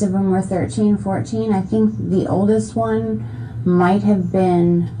 most of them were 13, 14. I think the oldest one might have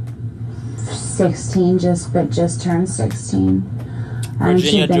been 16, but just turned 16. Virginia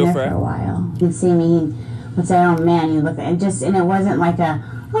she'd been Jufer. there for a while. He'd see me, he would say, "Oh man, you look," and it wasn't like "Oh,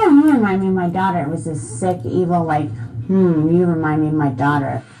 you remind me of my daughter." It was this sick, evil, like, "You remind me of my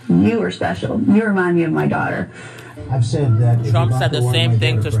daughter. You were special. You remind me of my daughter." I've said that Trump said the same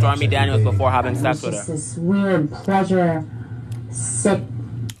thing to Stormy Daniels before having sex with her. It's this weird pleasure, sick.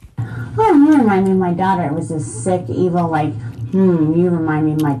 "Oh, you remind me of my daughter." It was this sick, evil, like, "You remind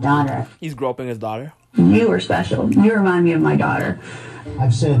me of my daughter." He's groping his daughter. You were special. You remind me of my daughter.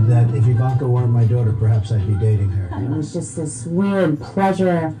 I've said that if Ivanka weren't my daughter, perhaps I'd be dating her. It was just this weird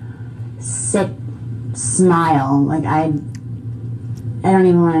pleasure, sick smile. Like I don't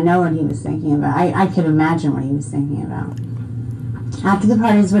even want to know what he was thinking about. I could imagine what he was thinking about. After the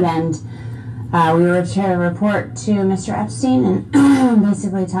parties would end, we were to report to Mr. Epstein and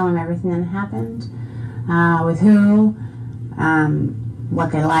basically tell him everything that happened, with who,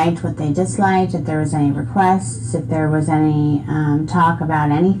 what they liked, what they disliked, if there was any requests, if there was any talk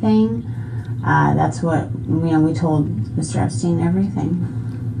about anything. That's what, we told Mr. Epstein everything.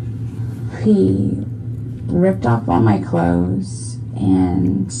 He ripped off all my clothes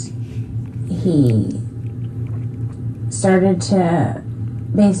and he started to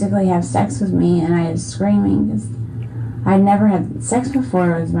basically have sex with me, and I was screaming because I'd never had sex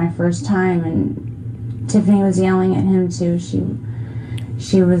before. It was my first time, and Tiffany was yelling at him too.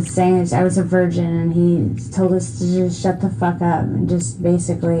 She was saying that I was a virgin, and he told us to just shut the fuck up and just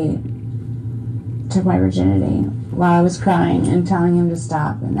basically took my virginity while I was crying and telling him to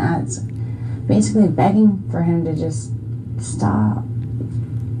stop, and that's basically begging for him to just stop.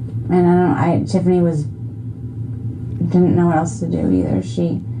 And Tiffany didn't know what else to do either.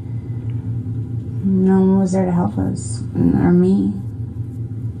 No one was there to help us, or me.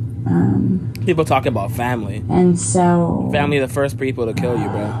 People talk about family. And so... Family are the first people to kill you,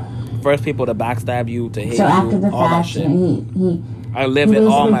 bro. first people to backstab you, to hate so after you, the all that fact, shit. I live it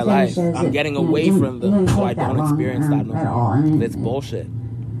all my life. finishes I'm it, getting you know, away from them, so I don't experience that no at more. all. I mean, It's bullshit.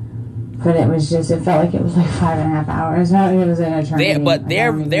 But it was just, it felt like it was like 5.5 hours. Not it was an eternity. But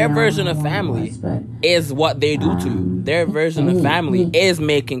their version of family is what they do to you. Their version of family is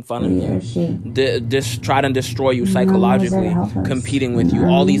making fun of you, try to destroy you psychologically, competing with you,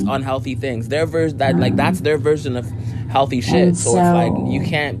 all these unhealthy things. Their that's their version of healthy shit. So it's like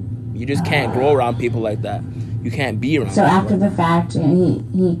you just can't grow around people like that. You can't be around. So after the fact, he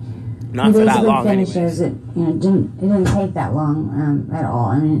not for that long. Finishes it. It didn't take that long at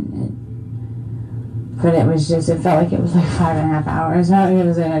all. I mean. But it was just, it felt like it was like 5.5 hours. Not like it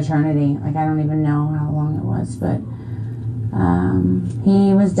was an eternity. Like, I don't even know how long it was. But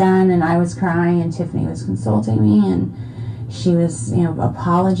he was done, and I was crying, and Tiffany was consulting me, and she was,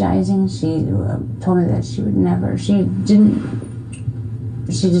 apologizing. She told me that she would never, she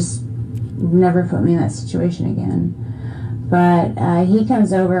just never put me in that situation again. But he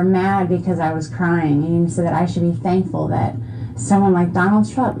comes over mad because I was crying, and he said that I should be thankful that someone like Donald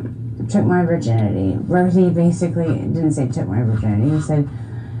Trump took my virginity. Where he basically didn't say took my virginity. He said,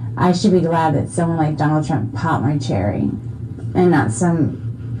 I should be glad that someone like Donald Trump popped my cherry and not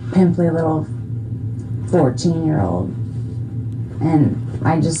some pimply little 14-year-old. And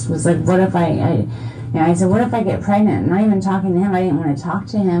I just was like, what if I said, what if I get pregnant? Not even talking to him. I didn't want to talk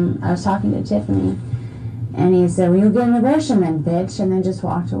to him. I was talking to Tiffany. And he said, well, you'll get an abortion then, bitch. And then just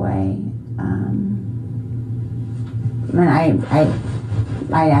walked away. And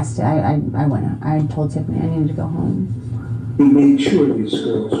I asked it. I went. I told Tiffany I needed to go home. He made sure these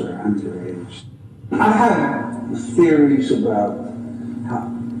girls are underage. I have theories about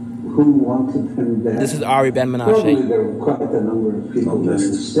who wanted him dead. This is Ari Ben-Menashe. Probably there were quite a number of people in the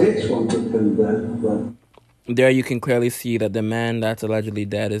States wanted him dead, but there you can clearly see that the man that's allegedly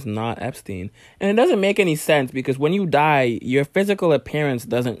dead is not Epstein. And it doesn't make any sense because when you die, your physical appearance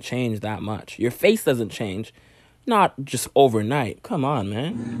doesn't change that much. Your face doesn't change. Not just overnight. Come on,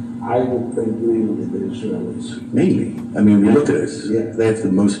 man. I would think mainly the Israelis. Mainly? I mean, when you look at it, they have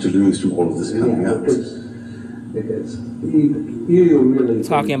the most to lose from all of this coming out. Because you really...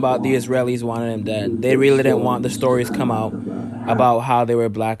 Talking about the Israelis wanted him dead. They really didn't want the stories come out about how they were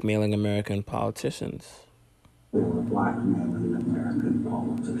blackmailing American politicians. They were blackmailing American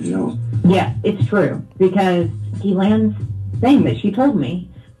politicians. Yeah, it's true. Because Ghislaine's thing that she told me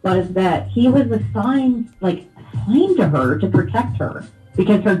was that he was assigned to her to protect her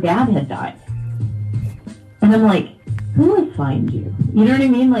because her dad had died. And I'm like, who assigned you? You know what I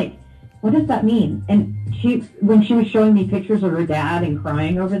mean? Like, what does that mean? And when she was showing me pictures of her dad and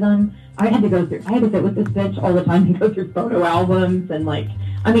crying over them, I had to sit with this bitch all the time and go through photo albums and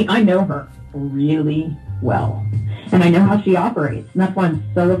I know her really well. And I know how she operates. And that's why I'm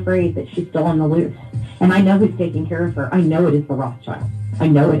so afraid that she's still on the loose. And I know who's taking care of her. I know it is the Rothschild. I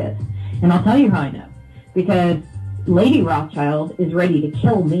know it is. And I'll tell you how I know. Because Lady Rothschild is ready to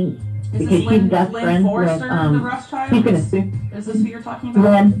kill me. Because she's best friends with, the Rothschild? She's going to sue. Is this who you're talking about?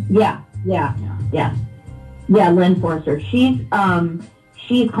 Lynn, yeah, Lynn Forster. She's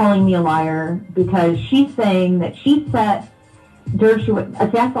calling me a liar because she's saying that she set Dershowitz, I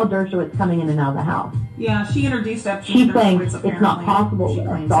saw Dershowitz coming in and out of the house. Yeah, she introduced that to She's saying Dershowitz, it's not possible. She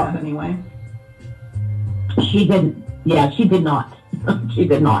claims that anyway. She didn't. Yeah, she did not. She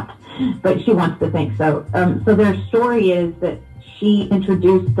did not. But she wants to think so. So their story is that she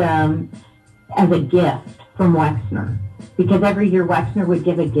introduced them as a gift from Wexner. Because every year Wexner would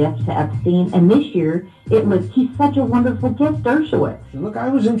give a gift to Epstein. And this year, he's such a wonderful gift, Dershowitz. Look, I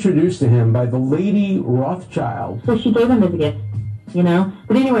was introduced to him by the Lady Rothschild. So she gave him as a gift,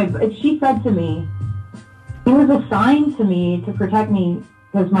 But anyway, she said to me, he was assigned to me to protect me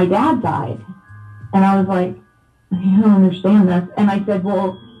because my dad died. And I was like, I don't understand this. And I said,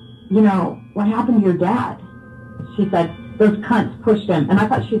 well, what happened to your dad? She said, those cunts pushed him. And I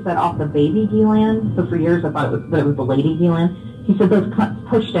thought she said off the baby Ghislaine. So for years I thought it was the Lady Ghislaine. He said those cunts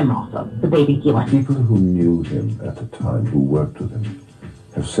pushed him off of the baby Ghislaine. People who knew him at the time, who worked with him,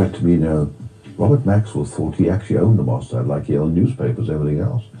 have said to me now, Robert Maxwell thought he actually owned the Mossad like he owned newspapers, everything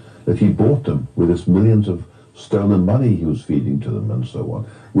else. That he bought them with his millions of stolen money he was feeding to them and so on.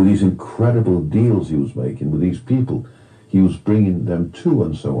 With these incredible deals he was making with these people, he was bringing them to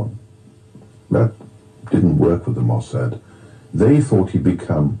and so on. That didn't work with the Mossad. They thought he'd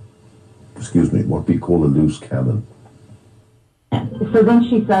become, what we call a loose cannon. So then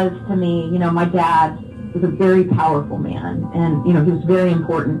she says to me, my dad was a very powerful man, and, he was very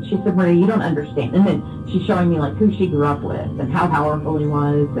important. She said, Maria, you don't understand. And then she's showing me, who she grew up with and how powerful he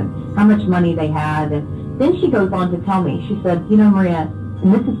was and how much money they had. And then she goes on to tell me, she said, Maria,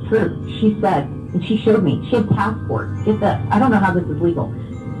 and this is true, she said, and she showed me, she had passports. Get that, I don't know how this is legal.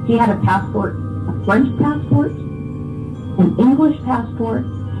 She had a passport, a French passport, an English passport,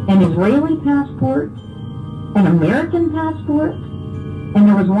 an Israeli passport, an American passport, and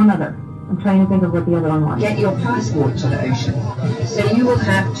there was one other. I'm trying to think of what the other one was. Get your passport to the ocean. So you will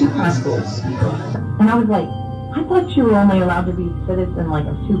have 2 passports. And I was like, I thought you were only allowed to be citizen like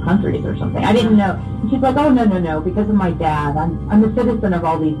of 2 countries or something. I didn't know. And she's like, oh, no, because of my dad. I'm a citizen of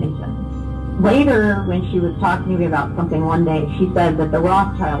all these nations. Later, when she was talking to me about something one day, she said that the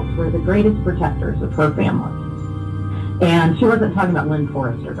Rothschilds were the greatest protectors of her family. And she wasn't talking about Lynn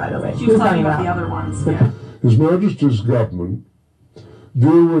Forrester, by the way. She was talking about the other ones, yeah. His Majesty's government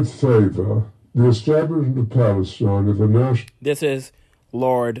do with favour the establishment of Palestine of a national... This is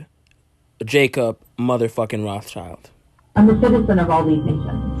Lord Jacob motherfucking Rothschild. I'm a citizen of all these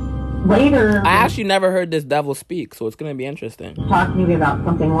nations. Later... I actually never heard this devil speak, so it's going to be interesting. Talking to me about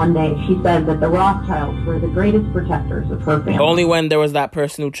something one day, she said that the Rothschilds were the greatest protectors of her family. Only when there was that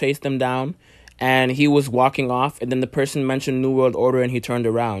person who chased him down, and he was walking off, and then the person mentioned New World Order, and he turned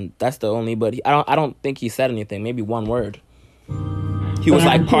around. That's the only... But I don't think he said anything. Maybe one word. He was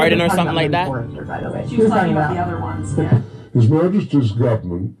like pardon or something like that. She was talking about the other ones, yeah. His Majesty's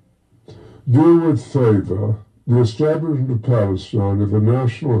government do with favour the establishment of Palestine of a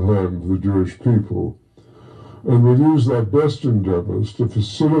national home for the Jewish people, and will use their best endeavours to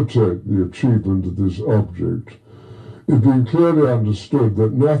facilitate the achievement of this object, it being clearly understood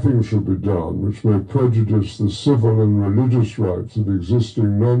that nothing shall be done which may prejudice the civil and religious rights of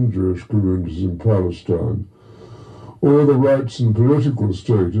existing non-Jewish communities in Palestine, or the rights and political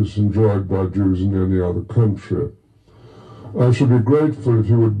status enjoyed by Jews in any other country. I should be grateful if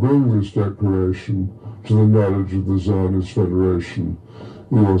you would bring this declaration to the knowledge of the Zionist Federation.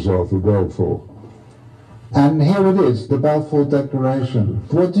 Yours, Arthur Balfour. And here it is, the Balfour Declaration.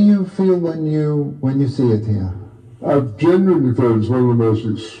 What do you feel when you see it here? I've genuinely felt it's one of the most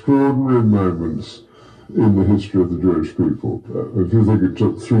extraordinary moments in the history of the Jewish people. If you think it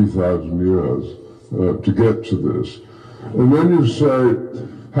took 3,000 years to get to this, and then you say,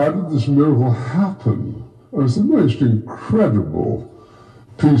 how did this miracle happen? It's the most incredible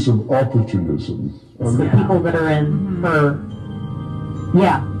piece of opportunism. It's the people that are in her...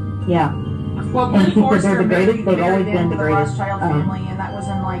 Yeah. Well, and Lynn Forrester they're the greatest. They've always been the greatest. Rothschild family, and that was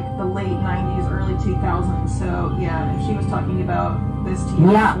in like the late 90s, early 2000s. So, yeah, if she was talking about this team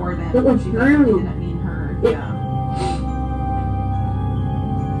before then, it was she through... didn't mean her.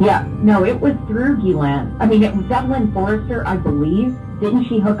 Yeah, no, it was through Gillan. I mean, it was that Lynn Forrester, I believe. Didn't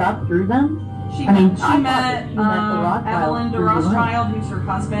she hook up through them? She met Evelyn de Rothschild, who's her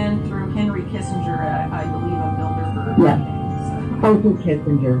husband, through Henry Kissinger, I believe, of Bilderberg. Yeah. Oh, through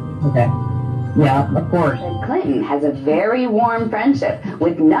Kissinger. Okay. Yeah, of course. Clinton has a very warm friendship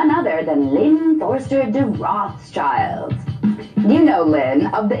with none other than Lynn Forrester de Rothschild. You know Lynn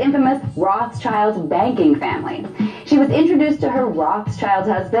of the infamous Rothschild banking family. She was introduced to her Rothschild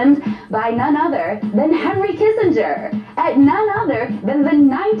husband by none other than Henry Kissinger at none other than the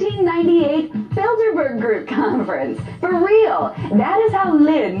 1998 Bilderberg Group conference. For real, that is how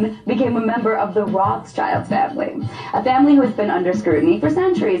Lynn became a member of the Rothschild family, a family who has been under scrutiny for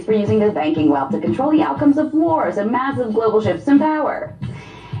centuries for using their banking wealth to control the outcomes of wars and massive global shifts in power.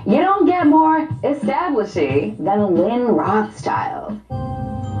 You don't get more establishing than Lynn Rothschild.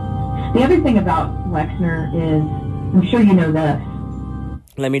 The other thing about Wexner is, I'm sure you know this.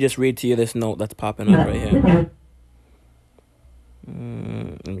 Let me just read to you this note that's popping up right here.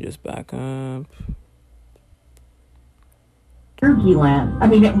 Let me just back up. Through Gillan. I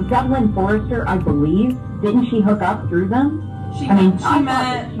mean, it was that Lynn Forrester, I believe. Didn't she hook up through them? She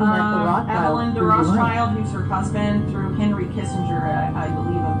met Evelyn de Rothschild, who's her husband, through Henry Kissinger, I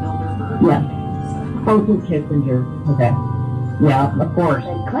believe, of Bilderberg. Yeah. Oh, through Kissinger. Okay. Yeah, of course.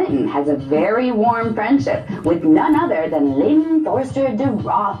 Clinton has a very warm friendship with none other than Lynn Forrester de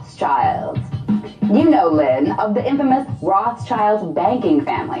Rothschild. You know Lynn of the infamous Rothschild banking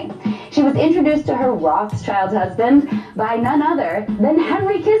family. She was introduced to her Rothschild husband by none other than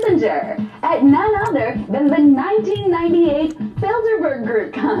Henry Kissinger at none other than the 1998 Bilderberg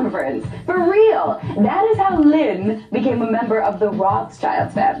Group conference. For real, that is how Lynn became a member of the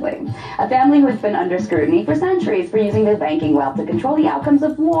Rothschild family, a family who has been under scrutiny for centuries for using their banking wealth to control the outcomes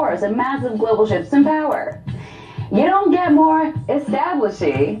of wars and massive global shifts in power. You don't get more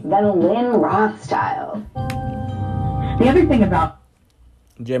establishing than Lynn Rothschild. The other thing about...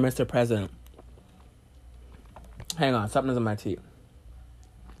 Dear Mr. President. Hang on, something's in my teeth.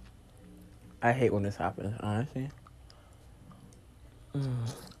 I hate when this happens, honestly.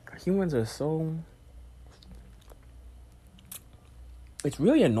 Humans are so... It's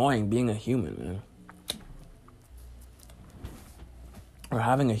really annoying being a human, man. Or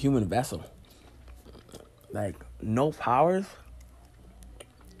having a human vessel. Like, no powers.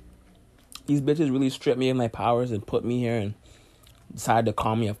 These bitches really stripped me of my powers and put me here and decided to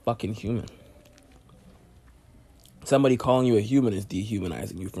call me a fucking human. Somebody calling you a human is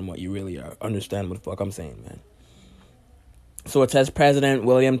dehumanizing you from what you really are. Understand what the fuck I'm saying, man. So it says President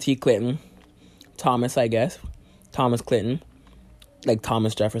William T. Clinton, Thomas, I guess, Thomas Clinton, like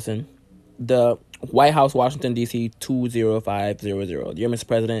Thomas Jefferson, the White House, Washington, D.C., 20500. Dear Mr.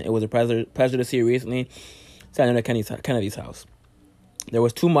 President, it was a pleasure to see you recently, Senator Kennedy's house. There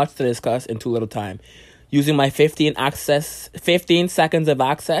was too much to discuss in too little time. Using my 15 seconds of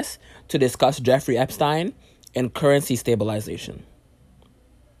access to discuss Jeffrey Epstein and currency stabilization.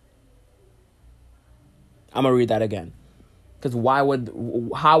 I'm going to read that again. Because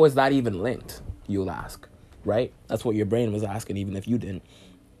how is that even linked, you'll ask, right? That's what your brain was asking, even if you didn't.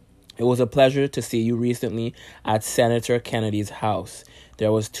 It was a pleasure to see you recently at Senator Kennedy's house.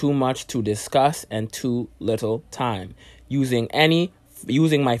 There was too much to discuss and too little time. Using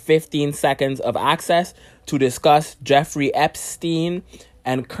my 15 seconds of access to discuss Jeffrey Epstein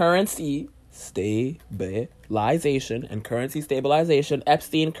and currency stabilization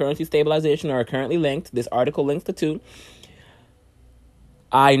Epstein currency stabilization are currently linked. This article links the two.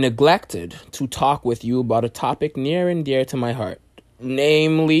 I neglected to talk with you about a topic near and dear to my heart,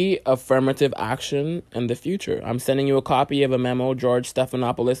 namely affirmative action in the future. I'm sending you a copy of a memo George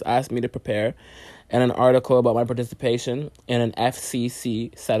Stephanopoulos asked me to prepare and an article about my participation in an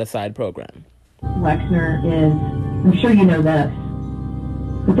FCC set-aside program. Wexner is, I'm sure you know this,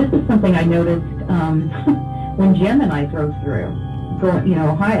 but this is something I noticed when Jim and I drove through,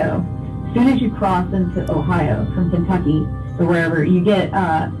 Ohio. As soon as you cross into Ohio from Kentucky or wherever, you get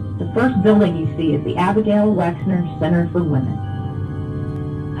the first building you see is the Abigail Wexner Center for Women.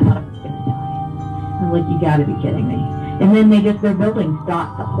 I thought I was going to die. I was like, you got to be kidding me. And then their buildings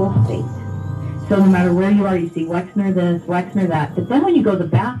dot the whole state. So no matter where you are, you see Wexner this, Wexner that. But then when you go to the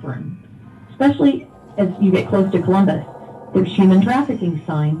bathroom, especially as you get close to Columbus, there's human trafficking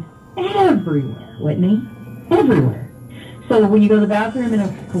signs everywhere, Whitney. Everywhere. So when you go to the bathroom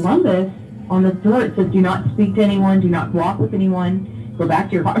in Columbus, on the door it says, do not speak to anyone, do not walk with anyone, go back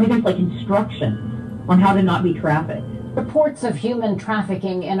to your car. I mean, there's like instructions on how to not be trafficked. Reports of human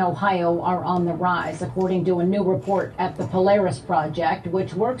trafficking in Ohio are on the rise, according to a new report at the Polaris Project,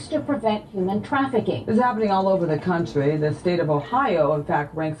 which works to prevent human trafficking. It's happening all over the country. The state of Ohio, in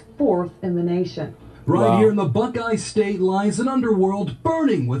fact, ranks 4th in the nation. Right here in the Buckeye State lies an underworld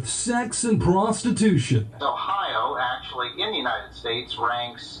burning with sex and prostitution. Ohio, actually, in the United States,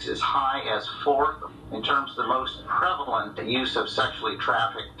 ranks as high as 4th in terms of the most prevalent use of sexually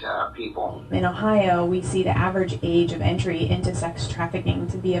trafficked people. In Ohio, we see the average age of entry into sex trafficking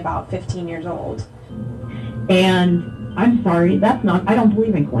to be about 15 years old. And I'm sorry, I don't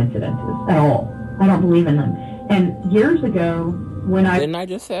believe in coincidences at all. I don't believe in them. And years ago, Didn't I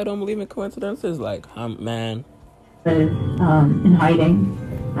just say I don't believe in coincidences? Like, man. I was in hiding.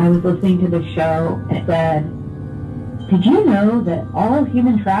 I was listening to the show and it said, did you know that all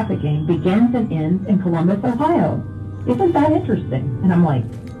human trafficking begins and ends in Columbus, Ohio? Isn't that interesting? And I'm like,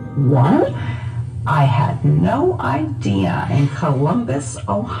 what? I had no idea in Columbus,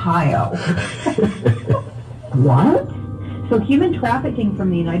 Ohio. What? So human trafficking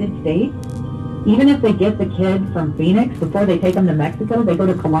from the United States, even if they get the kid from Phoenix before they take him to Mexico, they go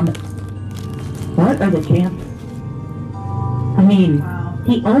to Columbus. What are the chances? I mean,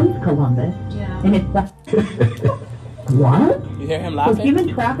 he owns Columbus, and it's the... What? You hear him laughing? So human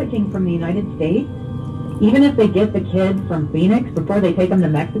trafficking from the United States, even if they get the kid from Phoenix before they take him to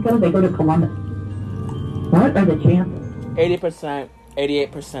Mexico, they go to Columbus. What are the chances? 80%,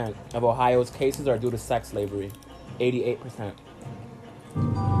 88% of Ohio's cases are due to sex slavery. 88%.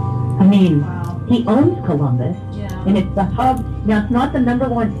 I mean, he owns Columbus, and it's the hub. Now, it's not the number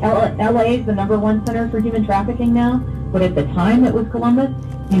one, LA is the number one center for human trafficking now, but at the time it was Columbus,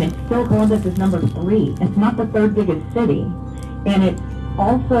 and it's still Columbus is number 3. It's not the 3rd biggest city, and it's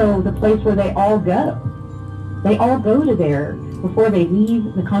also the place where they all go. They all go to there before they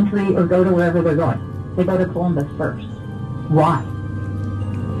leave the country or go to wherever they're going. They go to Columbus first. Why?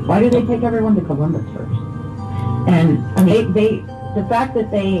 Why do they take everyone to Columbus first? And I mean, the fact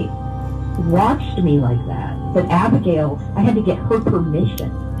that they watched me like that Abigail, I had to get her permission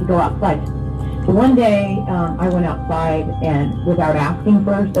to go outside. So one day, I went outside and without asking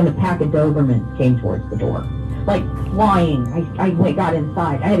first, and a pack of Dobermans came towards the door. Like flying. I got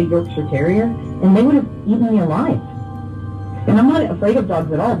inside. I had a Yorkshire Terrier, and they would have eaten me alive. And I'm not afraid of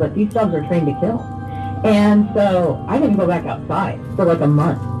dogs at all, but these dogs are trained to kill. And so I didn't go back outside for like a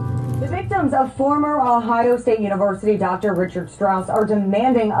month. The victims of former Ohio State University Dr. Richard Strauss are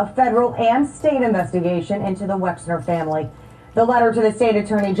demanding a federal and state investigation into the Wexner family. The letter to the state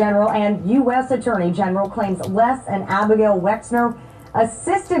attorney general and U.S. attorney general claims Les and Abigail Wexner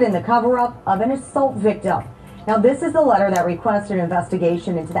assisted in the cover-up of an assault victim. Now, this is the letter that requested an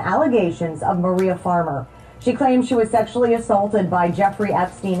investigation into the allegations of Maria Farmer. She claims she was sexually assaulted by Jeffrey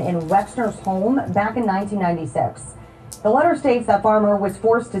Epstein in Wexner's home back in 1996. The letter states that Farmer was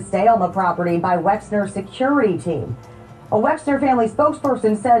forced to stay on the property by Wexner's security team. A Wexner family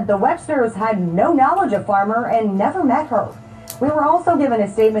spokesperson said the Wexners had no knowledge of Farmer and never met her. We were also given a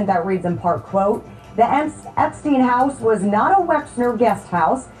statement that reads in part, quote, "The Epstein house was not a Wexner guest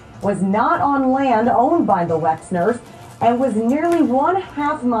house, was not on land owned by the Wexners, and was nearly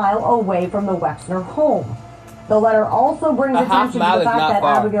 1/2 mile away from the Wexner home." The letter also brings attention to the fact that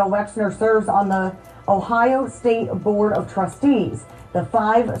Abigail Wexner serves on the Ohio State Board of Trustees. The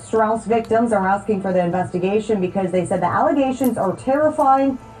 5 Strauss victims are asking for the investigation because they said the allegations are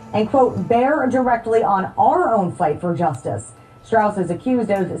terrifying and, quote, bear directly on our own fight for justice. Strauss is accused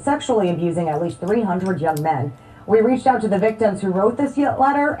of sexually abusing at least 300 young men. We reached out to the victims who wrote this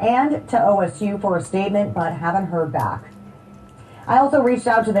letter and to OSU for a statement, but haven't heard back. I also reached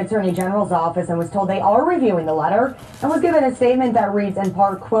out to the Attorney General's office and was told they are reviewing the letter and was given a statement that reads in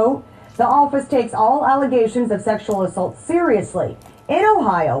part, quote, "The office takes all allegations of sexual assault seriously. In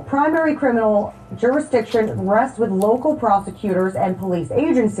Ohio, primary criminal jurisdiction rests with local prosecutors and police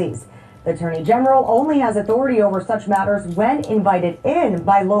agencies. The Attorney General only has authority over such matters when invited in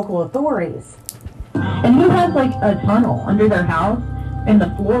by local authorities." And he has like a tunnel under their house, and the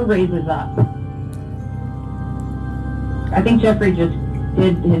floor raises up. I think Jeffrey just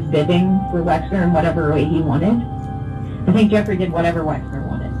did his bidding for Wexner in whatever way he wanted. I think Jeffrey did whatever Wexner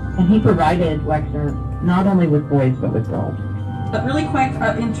wanted. And he provided Wexner not only with boys, but with girls. But really quick,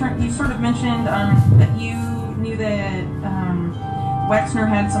 you sort of mentioned that you knew that Wexner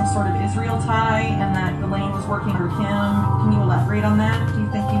had some sort of Israel tie and that Elaine was working for him. Can you elaborate on that? Do you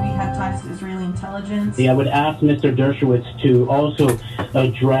think he had ties to Israeli intelligence? I would ask Mr. Dershowitz to also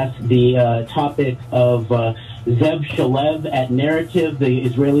address the topic of Zev Shalev at Narrative, the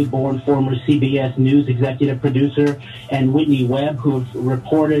Israeli-born former CBS News executive producer, and Whitney Webb, who have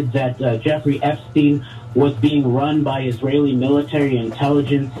reported that Jeffrey Epstein was being run by Israeli military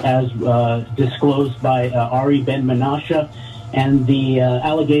intelligence as disclosed by Ari Ben-Menashe, and the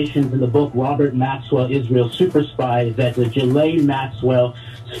allegations in the book Robert Maxwell, Israel Super Spy, that Ghislaine Maxwell's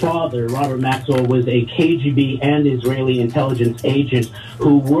father, Robert Maxwell, was a KGB and Israeli intelligence agent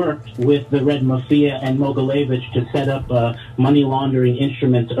who worked with the Red Mafia and Mogilevich to set up money laundering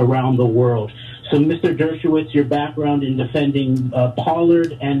instruments around the world. So, Mr. Dershowitz, your background in defending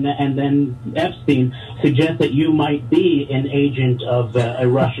Pollard and then Epstein suggests that you might be an agent of a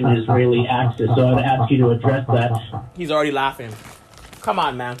Russian-Israeli axis. So I'd ask you to address that. He's already laughing. Come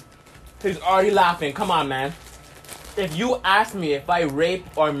on, man. He's already laughing. Come on, man. If you ask me if I rape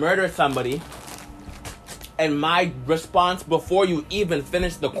or murder somebody, and my response before you even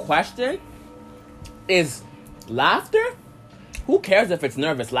finish the question is laughter, who cares if it's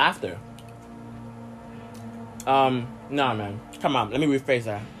nervous laughter? No, man. Come on, let me rephrase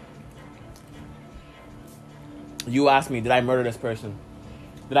that. You asked me, did I murder this person?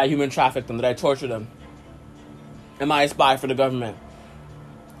 Did I human traffic them? Did I torture them? Am I a spy for the government?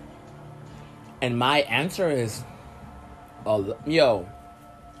 And my answer is, yo,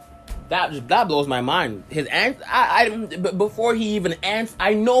 that blows my mind. His answer, before he even answers,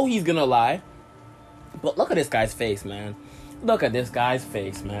 I know he's gonna lie. But look at this guy's face, man. Look at this guy's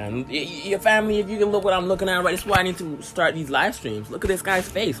face, man. Your family, if you can look what I'm looking at right, that's why I need to start these live streams. Look at this guy's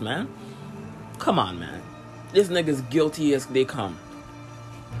face, man. Come on, man. This nigga's guilty as they come.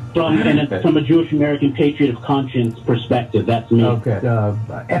 From a Jewish American patriot of conscience perspective, that's me. Okay.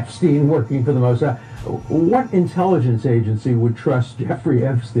 Epstein working for the Mossad. What intelligence agency would trust Jeffrey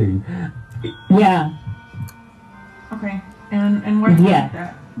Epstein? Yeah. Okay. And what do you think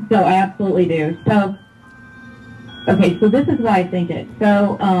that? So I absolutely do. So, okay, so this is why I think it.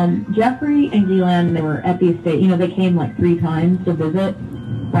 So, Jeffrey and Ghislaine, they were at the estate. You know, they came like 3 times to visit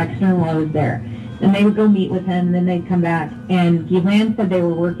Wexner while I was there. And they would go meet with him, and then they'd come back. And Ghislaine said they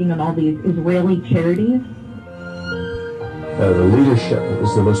were working on all these Israeli charities. The leadership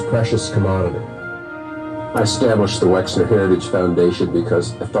is the most precious commodity. I established the Wexner Heritage Foundation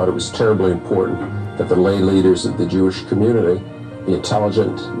because I thought it was terribly important that the lay leaders of the Jewish community be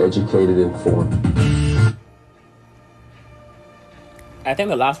intelligent, educated, informed. I think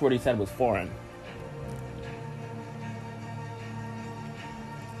the last word he said was foreign.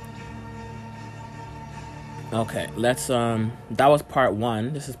 Okay, let's that was part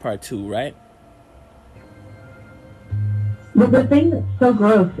 1. This is part 2, right? But the thing that's so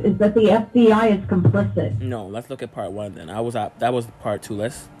gross is that the FBI is complicit. No, let's look at part 1 then. That was part 2.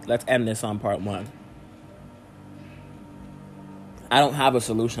 Let's end this on part 1. I don't have a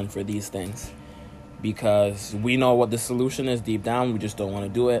solution for these things because we know what the solution is deep down. We just don't want to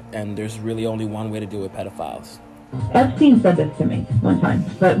do it, and there's really only one way to deal with pedophiles. Epstein said this to me one time,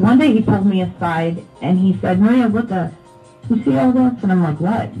 but one day he pulled me aside and he said, "Maria, look, you see all this?" And I'm like,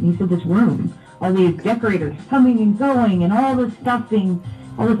 "What?" And he said, "This room, all these decorators coming and going and all this stuff being,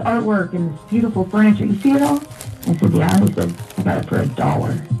 all this artwork and this beautiful furniture. You see it all?" I said, "Yeah." He said, "I got it for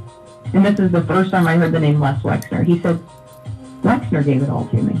 $1." And this is the first time I heard the name Les Wexner. He said, "Wexner gave it all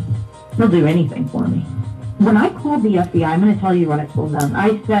to me. He'll do anything for me." When I called the FBI, I'm going to tell you what I told them.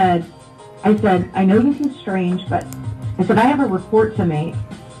 I said, "I know this is strange, but," I said, "I have a report to make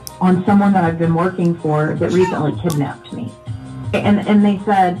on someone that I've been working for that recently kidnapped me." And they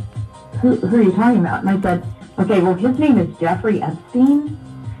said, who are you talking about? And I said, "Okay, well, his name is Jeffrey Epstein."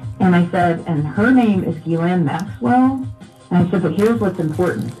 And I said, "And her name is Ghislaine Maxwell." And I said, "But here's what's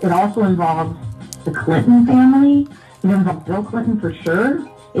important. It also involves the Clinton family. It involves Bill Clinton for sure.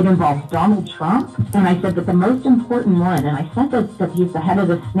 It involves Donald Trump." And I said, "But the most important one," and I said that he's the head of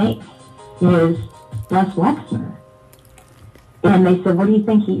the snake, is Les Wexner. And they said, "What do you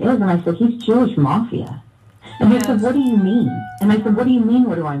think he is?" And I said, "He's Jewish mafia." And they said, "What do you mean?" And I said, "What do you mean,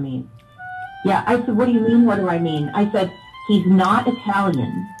 what do I mean?" Yeah, I said, "What do you mean, what do I mean?" I said, "He's not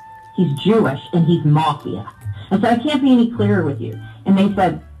Italian, he's Jewish, and he's mafia." I said, "I can't be any clearer with you." And they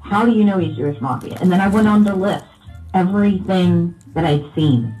said, "How do you know he's Jewish mafia?" And then I went on to list everything that I'd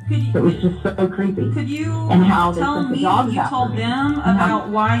seen. It was just so creepy. Could you and how tell me, you told them about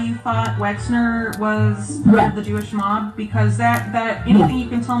why you thought Wexner was part of the Jewish mob? Because that anything you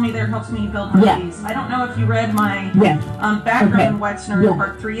can tell me there helps me build my case. I don't know if you read my background in Wexner,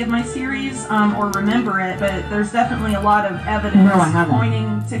 part 3 of my series, or remember it, but there's definitely a lot of evidence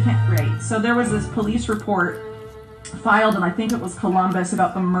pointing to him. Right. So there was this police report filed, and I think it was Columbus,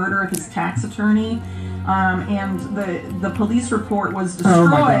 about the murder of his tax attorney. And the police report was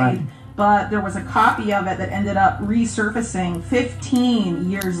destroyed, but there was a copy of it that ended up resurfacing 15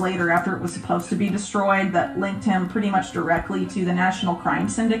 years later after it was supposed to be destroyed, that linked him pretty much directly to the National Crime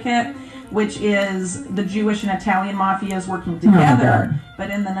Syndicate, which is the Jewish and Italian mafias working together.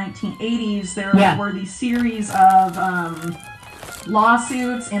 But in the 1980s, there were these series of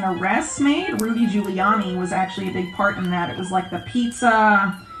lawsuits and arrests made. Rudy Giuliani was actually a big part in that. It was like the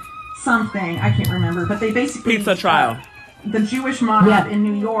pizza something, I can't remember, but they basically... Pizza trial. The Jewish mob in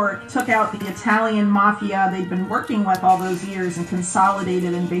New York took out the Italian mafia they'd been working with all those years and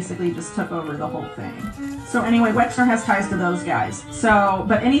consolidated and basically just took over the whole thing. So anyway, Wexner has ties to those guys. So,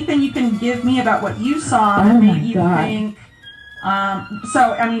 but anything you can give me about what you saw that made you think...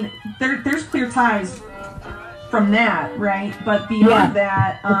 so, I mean, there's clear ties from that, right? But beyond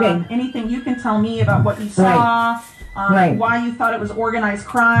that, anything you can tell me about what you saw... why you thought it was organized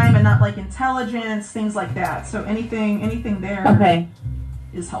crime and not like intelligence, things like that. So anything there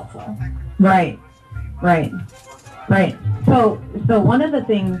is helpful. Right. So one of the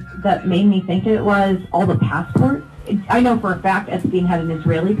things that made me think it was all the passports. I know for a fact Epstein had an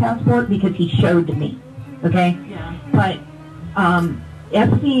Israeli passport because he showed me. Okay? Yeah. But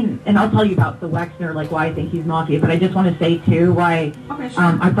Epstein, and I'll tell you about the Wexner, like why I think he's mafia, but I just want to say too why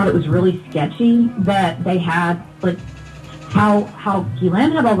I thought it was really sketchy that they had, like, how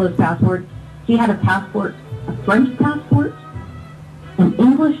Ghislaine had all those passports. He had a passport, a French passport, an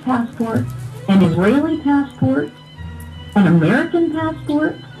English passport, an Israeli passport, an American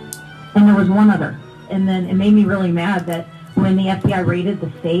passport, and there was one other. And then it made me really mad that when the FBI raided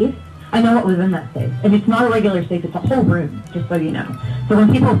the safe, I know what was in that safe. And it's not a regular safe, it's a whole room, just so you know. So when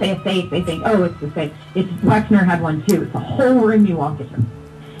people say a safe, they think, oh, it's the safe. Wexner had one too. It's a whole room you walk into.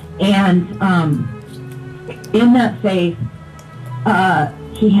 And in that safe,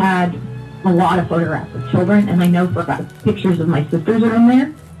 he had a lot of photographs of children, and I know for a fact pictures of my sisters are in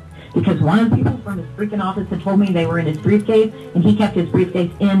there, because one of the people from his freaking office had told me they were in his briefcase, and he kept his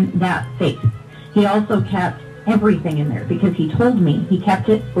briefcase in that safe. He also kept everything in there because he told me he kept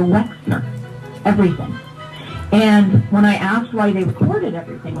it for Wexner. Everything. And when I asked why they recorded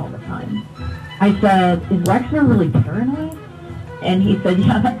everything all the time, I said, is Wexner really paranoid? And he said,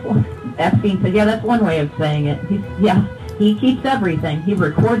 yeah, that's one. Epstein said, yeah, that's one way of saying it. He keeps everything. He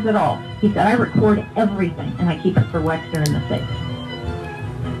records it all. He said, I record everything, and I keep it for Wexner in the safe.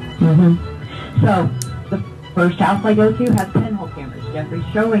 So the first house I go to has pinhole cameras. Jeffrey's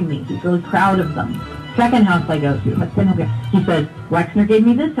showing me. He's really proud of them. Second house I go to, he says, Wexner gave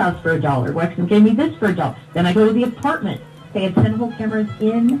me this house for $1. Wexner gave me this for $1. Then I go to the apartment. They had pinhole cameras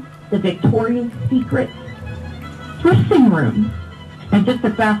in the Victoria's Secret dressing room. And just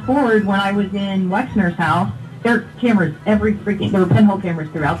to fast forward, when I was in Wexner's house, there were cameras there were pinhole cameras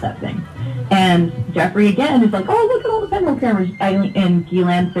throughout that thing. And Jeffrey again is like, oh, look at all the pinhole cameras. And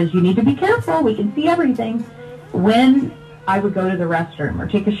Ghislaine says, you need to be careful. We can see everything. When I would go to the restroom or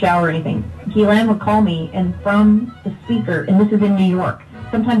take a shower or anything, Ghislaine would call me, and from the speaker, and this is in New York,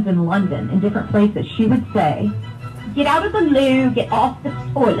 sometimes in London, in different places, she would say, get out of the loo, get off the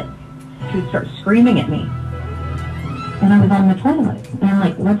toilet. She would start screaming at me. And I was on the toilet. And I'm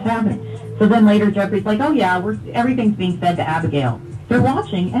like, what's happening? So then later Jeffrey's like, oh yeah, everything's being said to Abigail. They're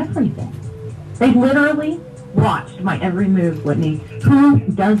watching everything. They literally watched my every move, Whitney. Who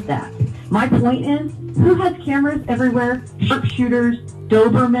does that? My point is, who has cameras everywhere? Sharpshooters,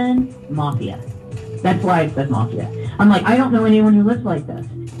 Doberman, Mafia. That's why I said Mafia. I'm like, I don't know anyone who lives like this.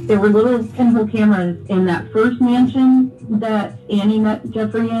 There were little pinhole cameras in that first mansion that Annie met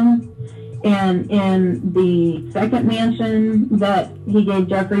Jeffrey in, and in the second mansion that he gave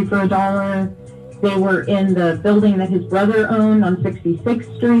Jeffrey for $1. They were in the building that his brother owned on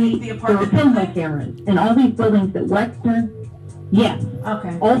 66th Street. There were pinhole cameras in all these buildings that Wexner, yes,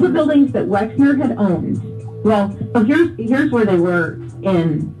 okay, all the buildings that Wexner had owned. Well, so here's where they were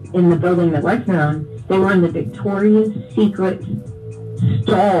in the building that Wexner owned. They were in the Victoria's Secret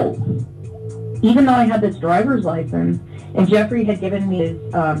stalls. Even though I had this driver's license, and Jeffrey had given me his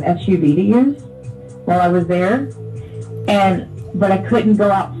SUV to use while I was there, but I couldn't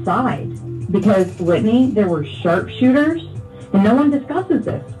go outside because, Whitney, there were sharpshooters, and no one discusses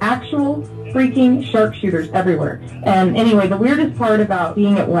this. Actual freaking sharpshooters everywhere. And anyway, the weirdest part about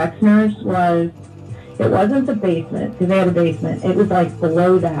being at Wexner's was it wasn't the basement, because they had a basement. It was like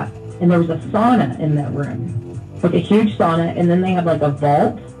below that, and there was a sauna in that room, like a huge sauna, and then they had like a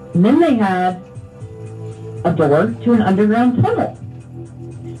vault, and then they had a door to an underground tunnel.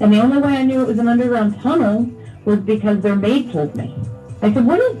 And the only way I knew it was an underground tunnel was because their maid told me. I said,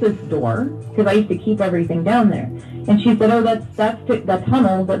 what is this door? Because I used to keep everything down there. And she said, oh, that's the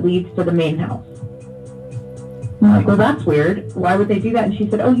tunnel that leads to the main house. I'm like, well, that's weird. Why would they do that? And she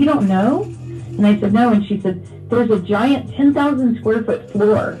said, oh, you don't know? And I said, no. And she said, there's a giant 10,000 square foot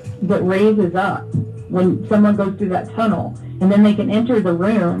floor that raises up when someone goes through that tunnel. And then they can enter the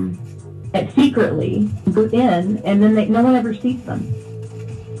room secretly, go in, and then no one ever sees them.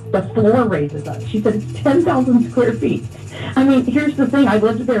 The floor raises up. She said it's 10,000 square feet. I mean, here's the thing. I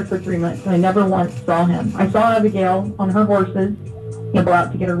lived there for 3 months, and I never once saw him. I saw Abigail on her horses, go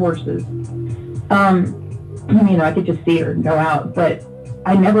out to get her horses. I could just see her and go out, but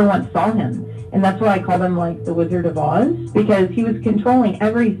I never once saw him. And that's why I called him, like, the Wizard of Oz, because he was controlling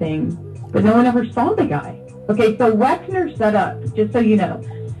everything, but no one ever saw the guy. Okay, so Wexner set up, just so you know,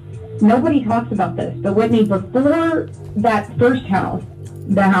 nobody talks about this, but Whitney, before that first house,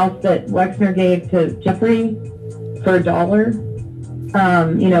 the house that Wexner gave to Jeffrey for $1,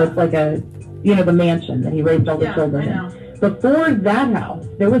 it's like the mansion that he raised all the children in. Before that house,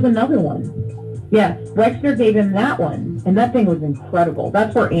 there was another one. Yeah, Wexner gave him that one, and that thing was incredible.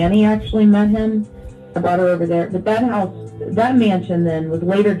 That's where Annie actually met him. I brought her over there. But that house, that mansion then was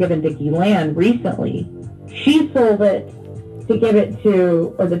later given to Ghislaine recently. She sold it to give it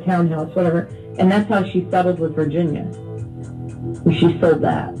to, or the townhouse, whatever, and that's how she settled with Virginia. She sold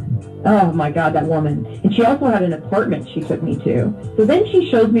that. Oh my God, that woman. And she also had an apartment she took me to. So then she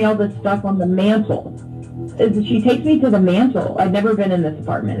shows me all this stuff on the mantle. She takes me to the mantle. I'd never been in this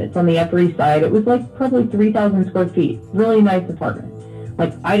apartment. It's on the Upper East Side. It was like probably 3,000 square feet. Really nice apartment.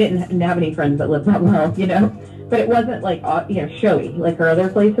 Like, I didn't have any friends that lived that well, but it wasn't like, showy like her other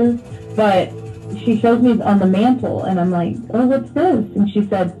places. But she shows me on the mantle, and I'm like, oh, what's this? And she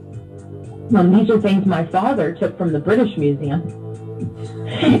said, these are things my father took from the British Museum.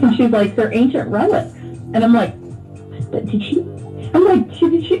 And she's like, they're ancient relics. And I'm like, did she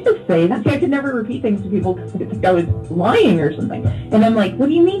just say that? See, I could never repeat things to people because I was lying or something. And I'm like, what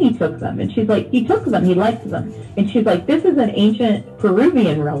do you mean he took them? And she's like, he took them, he liked them. And she's like, this is an ancient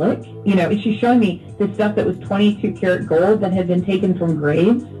Peruvian relic, and she's showing me this stuff that was 22 karat gold that had been taken from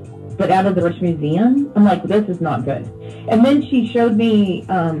graves, but out of the British Museum. I'm like, this is not good. And then she showed me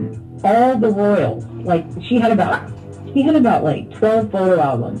all the royals. Like, she had about like 12 photo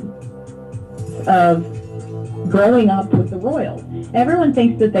albums of growing up with the royals. Everyone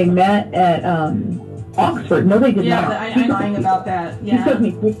thinks that they met at Oxford. No, they did Yeah, not. I'm lying about that. Yeah. She showed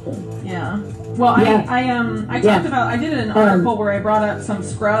me pictures. Yeah. Well, Yeah. I talked about, I did an article where I brought up some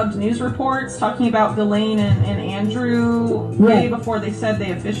scrubbed news reports talking about Ghislaine and Andrew way before they said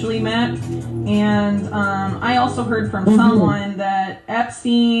they officially met. And I also heard from someone that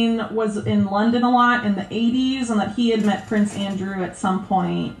Epstein was in London a lot in the 80s and that he had met Prince Andrew at some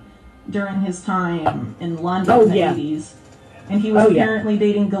point during his time in London in the 80s. And he was apparently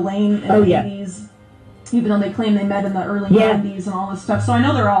dating Ghislaine in the 80s. Even though they claim they met in the early 90s and all this stuff. So I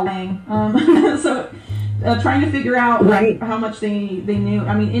know they're all lying. So trying to figure out how much they knew.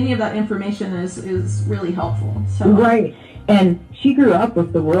 I mean, any of that information is really helpful. So. Right. And she grew up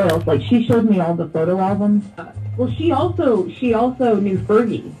with the royals. Like, she showed me all the photo albums. Well, she also knew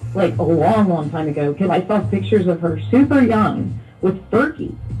Fergie, like, a long, long time ago. Because I saw pictures of her super young with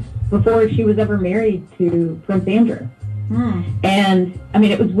Fergie before she was ever married to Prince Andrew. And I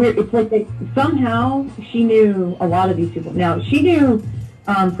mean, it was weird. It's like somehow she knew a lot of these people. Now, she knew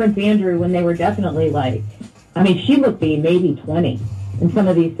Prince Andrew when they were definitely like, I mean, she looked be maybe 20 in some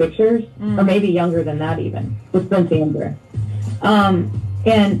of these pictures, or maybe younger than that even, with Prince Andrew.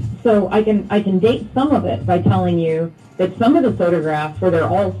 And so I can date some of it by telling you that some of the photographs where they're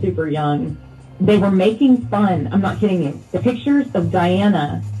all super young, they were making fun. I'm not kidding you. The pictures of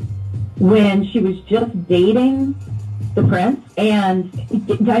Diana when she was just dating the prince, and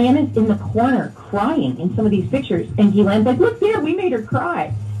Diana's in the corner crying in some of these pictures, and Ghislaine's like, look there, we made her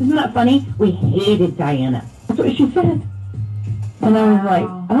cry. Isn't that funny? We hated Diana. That's what she said. And I was like,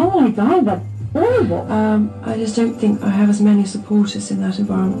 oh my God, that's horrible. I just don't think I have as many supporters in that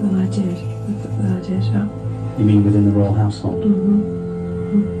environment than I did. You mean within the royal household?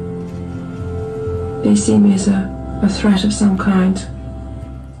 They see me as a threat of some kind.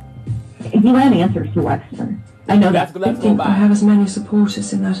 Ghislaine answers to Wexner. I know that. I think I have as many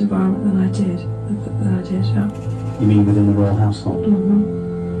supporters in that environment than I did. You mean within the royal household?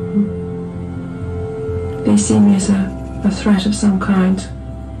 They see me as a threat of some kind.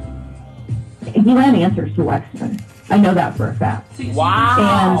 Ghislaine answers to Wexner. I know that for a fact.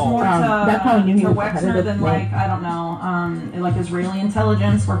 Wow. And that's how I knew he was Wexner than, like, I don't know, like Israeli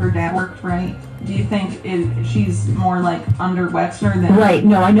intelligence where her dad worked, right? Do you think she's more like under Wexner than? Right.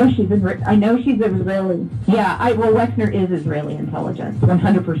 No, I know she's Israeli. Yeah. Well, Wexner is Israeli intelligence,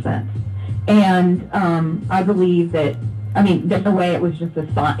 100%. And I believe that. I mean, there's no way it was just a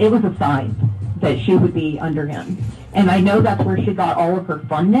sign. It was a sign that she would be under him. And I know that's where she got all of her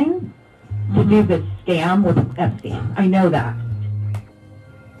funding to do this scam with Epstein. I know that.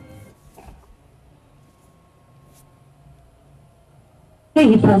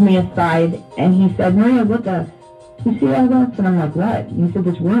 He pulled me aside and he said, Maria, look at you see all this? And I'm like, what? And he said,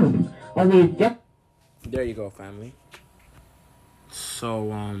 this room. All these There you go, family. So,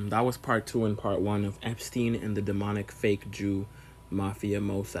 that was part 2 and part 1 of Epstein and the demonic fake Jew mafia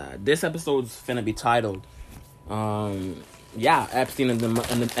Mossad. This episode's finna be titled, Epstein and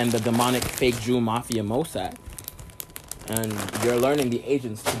the demonic fake Jew mafia Mossad. And you're learning the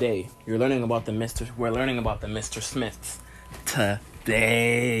agents today. We're learning about the Mr. Smiths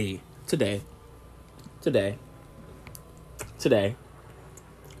today.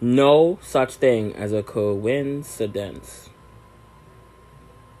 No such thing as a coincidence.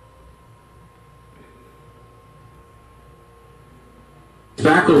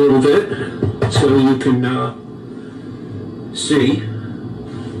 Back a little bit so you can see.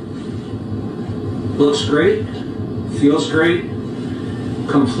 Looks great, feels great,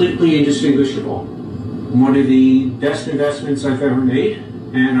 completely indistinguishable. One of the best investments I've ever made,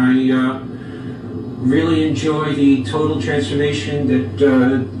 and I really enjoy the total transformation that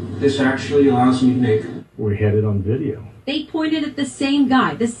this actually allows me to make. We had it on video. They pointed at the same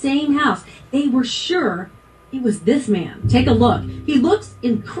guy, the same house. They were sure it was this man. Take a look. He looks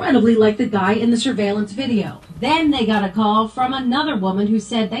incredibly like the guy in the surveillance video. Then they got a call from another woman who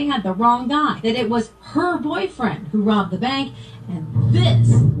said they had the wrong guy, that it was her boyfriend who robbed the bank, and this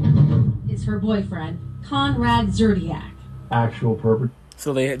is her boyfriend, Conrad Zerdiak. Actual perpetrator.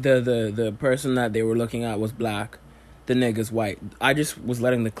 So the person that they were looking at was black, the nigga's white. I just was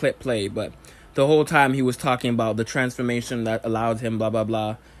letting the clip play, but the whole time he was talking about the transformation that allowed him blah blah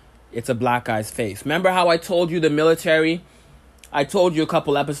blah. It's a black guy's face. Remember how I told you the military? I told you a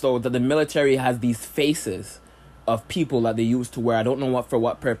couple episodes that the military has these faces of people that they use to wear. I don't know for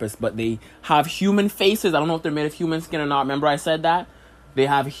what purpose, but they have human faces. I don't know if they're made of human skin or not. Remember I said that? They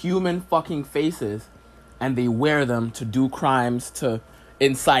have human fucking faces, and they wear them to do crimes, to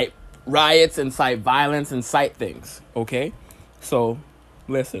incite riots, incite violence, incite things. Okay? So,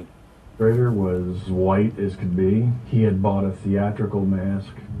 listen. Trader was white as could be. He had bought a theatrical mask.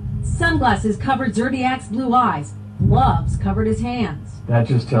 Sunglasses covered Zerdiak's blue eyes. Gloves covered his hands. That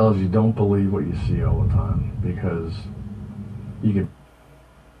just tells you don't believe what you see all the time, because you can...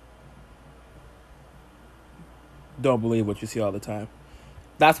 Don't believe what you see all the time.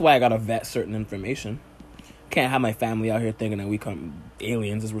 That's why I gotta vet certain information. Can't have my family out here thinking that we come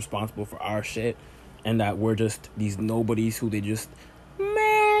aliens is responsible for our shit, and that we're just these nobodies who they just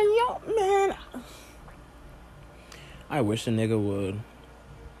man. I wish a nigga would.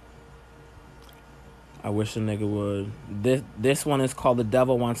 This one is called The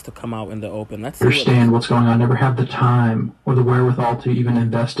Devil Wants to Come Out in the Open. Let's see understand what's going on. Never have the time or the wherewithal to even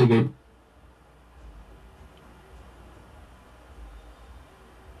investigate.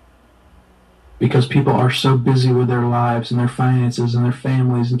 Because people are so busy with their lives and their finances and their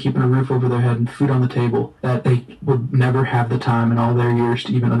families and keeping a roof over their head and food on the table that they would never have the time in all their years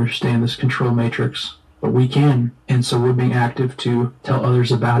to even understand this control matrix. But we can, and so we're being active to tell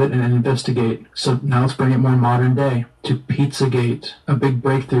others about it and investigate. So now let's bring it more modern day to Pizzagate. A big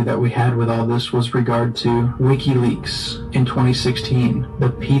breakthrough that we had with all this was regard to WikiLeaks in 2016. The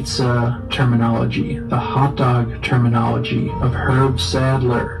pizza terminology, the hot dog terminology of Herb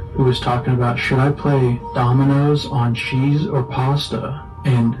Sadler, who was talking about, should I play dominoes on cheese or pasta?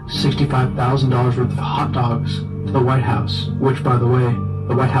 And $65,000 worth of hot dogs to the White House, which, by the way,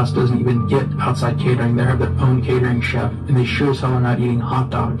 the White House doesn't even get outside catering. They have their own catering chef, and they sure as hell are not eating hot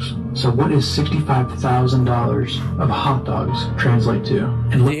dogs. So what is $65,000 of hot dogs translate to?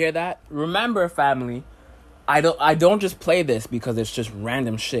 And you hear that? Remember, family, I don't just play this because it's just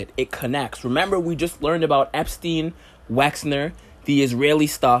random shit. It connects. Remember, we just learned about Epstein, Wexner, the Israeli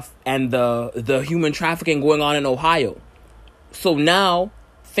stuff, and the human trafficking going on in Ohio. So now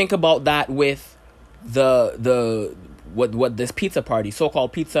think about that with what this pizza party,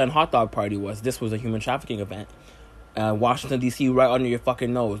 so-called pizza and hot dog party was. This was a human trafficking event. Washington, D.C., right under your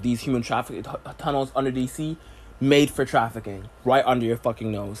fucking nose. These human trafficking tunnels under D.C. made for trafficking, right under your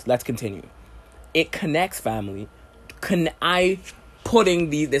fucking nose. Let's continue. It connects, family. Putting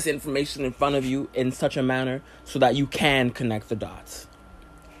this information in front of you in such a manner so that you can connect the dots.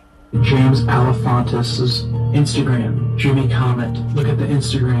 James Alefantis' Instagram, Jimmy Comet. Look at the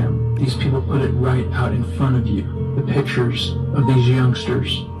Instagram. These people put it right out in front of you. The pictures of these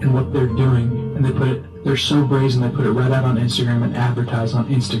youngsters and what they're doing. And they're so brazen, they put it right out on Instagram and advertise on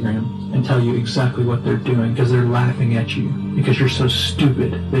Instagram and tell you exactly what they're doing because they're laughing at you. Because you're so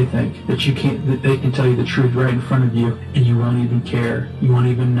stupid, they think, that they can tell you the truth right in front of you and you won't even care. You won't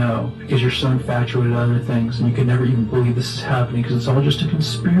even know because you're so infatuated with other things and you can never even believe this is happening because it's all just a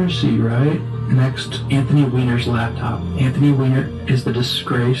conspiracy, right? Next, Anthony Weiner's laptop. Anthony Weiner is the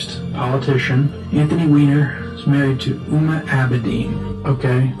disgraced politician. Anthony Weiner is married to Huma Abedin.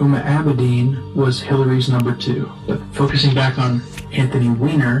 Okay, Huma Abedin was Hillary's number 2. But focusing back on Anthony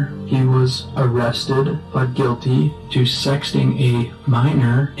Weiner, he was arrested, pled guilty to sexting a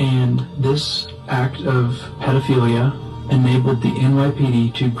minor, and this act of pedophilia enabled the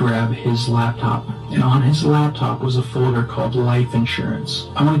NYPD to grab his laptop. And on his laptop was a folder called Life Insurance.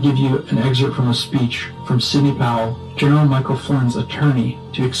 I want to give you an excerpt from a speech from Sidney Powell, General Michael Flynn's attorney,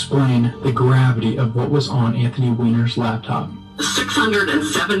 to explain the gravity of what was on Anthony Weiner's laptop.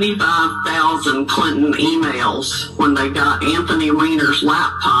 675,000 Clinton emails when they got Anthony Weiner's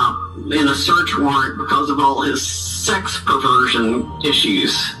laptop in a search warrant because of all his sex perversion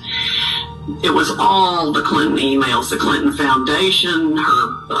issues. It was all the Clinton emails, the Clinton Foundation,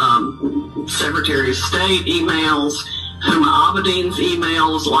 her Secretary of State emails, Huma Abedin's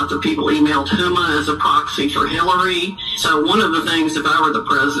emails. Lots of people emailed Huma as a proxy for Hillary. So one of the things, if I were the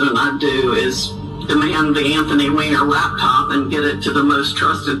president, I'd do is demand the Anthony Weiner laptop and get it to the most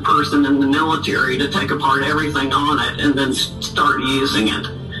trusted person in the military to take apart everything on it and then start using it.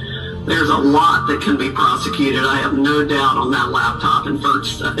 There's a lot that can be prosecuted, I have no doubt, on that laptop. In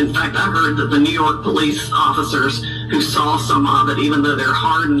fact, I heard that the New York police officers who saw some of it, even though they're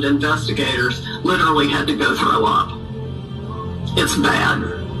hardened investigators, literally had to go throw up. It's bad.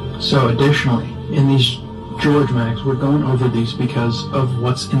 So additionally, in these George Mags, we're going over these because of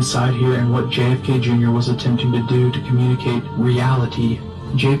what's inside here and what JFK Jr. was attempting to do to communicate reality.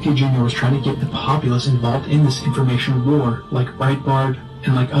 JFK Jr. was trying to get the populace involved in this information war, like Breitbart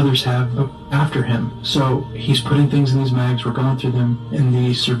and like others have after him. So he's putting things in these mags. We're going through them in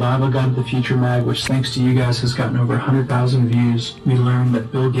the Survival Guide to the Future mag, which thanks to you guys has gotten over 100,000 views. We learned that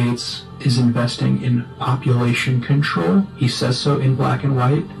Bill Gates is investing in population control. He says so in black and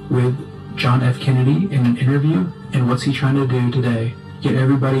white with John F. Kennedy in an interview. And what's he trying to do today? get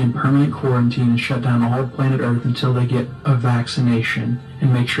everybody in permanent quarantine and shut down all of planet Earth until they get a vaccination,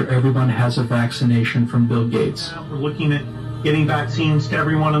 and make sure everyone has a vaccination from Bill Gates. We're looking at getting vaccines to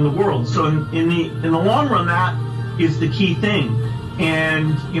everyone in the world. So in the long run, that is the key thing.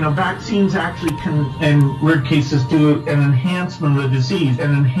 And, you know, vaccines actually can, in rare cases, do an enhancement of the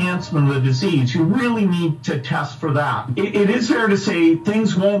disease. You really need to test for that. It is fair to say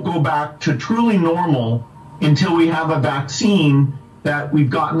things won't go back to truly normal until we have a vaccine that we've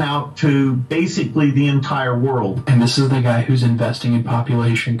gotten out to basically the entire world. And this is the guy who's investing in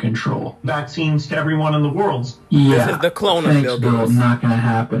population control. Vaccines to everyone in the world. Yeah, this is the clone of thanks, Bill Gates. Not gonna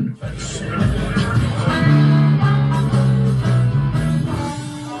happen.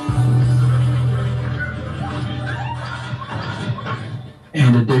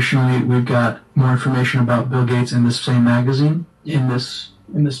 And additionally, we've got more information about Bill Gates in this same magazine. In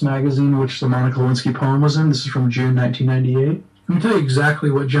this magazine, which the Monica Lewinsky poem was in. This is from June 1998. Let me tell you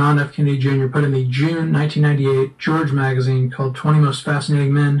exactly what John F. Kennedy Jr. put in the June 1998 George magazine called 20 Most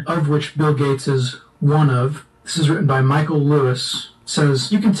Fascinating Men, of which Bill Gates is one of. This is written by Michael Lewis. It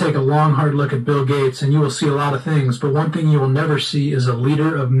says, "You can take a long, hard look at Bill Gates and you will see a lot of things, but one thing you will never see is a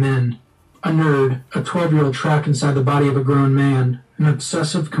leader of men. A nerd, a 12-year-old trapped inside the body of a grown man, an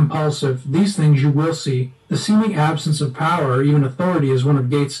obsessive compulsive, these things you will see. The seeming absence of power or even authority is one of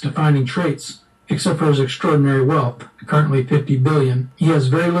Gates' defining traits, except for his extraordinary wealth, currently $50 billion. He has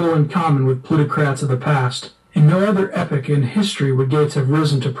very little in common with plutocrats of the past. In no other epoch in history would Gates have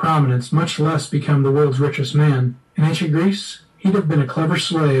risen to prominence, much less become the world's richest man. In ancient Greece, he'd have been a clever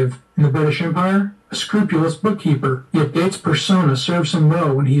slave. In the British Empire, a scrupulous bookkeeper. Yet Gates' persona serves him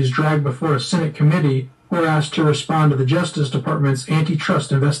well when he is dragged before a Senate committee or asked to respond to the Justice Department's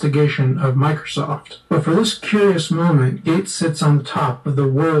antitrust investigation of Microsoft. But for this curious moment, Gates sits on the top of the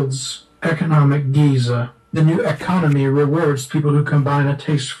world's economic Giza. The new economy rewards people who combine a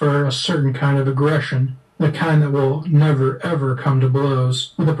taste for a certain kind of aggression, the kind that will never ever come to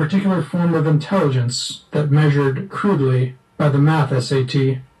blows, with a particular form of intelligence that measured crudely by the math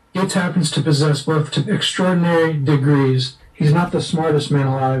SAT. Gates happens to possess both to extraordinary degrees. He's not the smartest man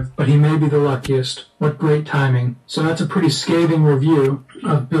alive, but he may be the luckiest. What great timing. So that's a pretty scathing review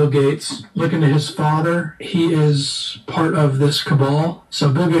of Bill Gates. Look into his father. He is part of this cabal. So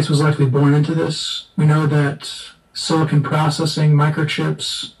Bill Gates was likely born into this. We know that silicon processing,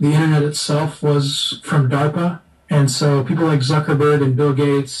 microchips, the internet itself was from DARPA. And so people like Zuckerberg and Bill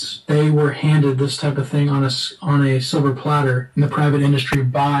Gates, they were handed this type of thing on a silver platter in the private industry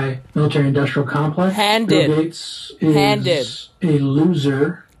by military-industrial complex. Handed. Bill Gates is a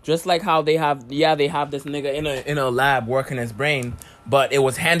loser. Just like how they have this nigga in a lab working his brain, but it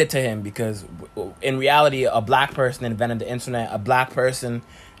was handed to him because in reality, a black person invented the internet. A black person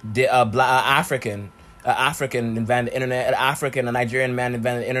African invented the internet. A Nigerian man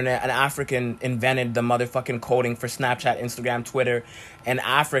invented the internet. An African invented the motherfucking coding for Snapchat, Instagram, Twitter. An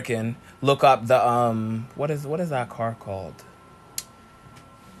African, look up the what is that car called?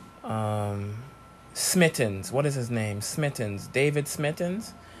 Smittens. What is his name? Smittens. David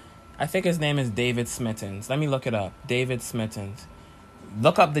Smittens? I think his name is David Smittens. Let me look it up. David Smittens.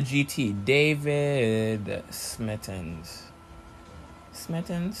 Look up the GT. David Smittens.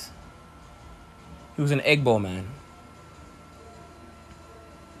 Smittens? He was an Igbo man.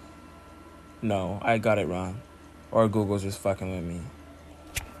 No, I got it wrong. Or Google's just fucking with me.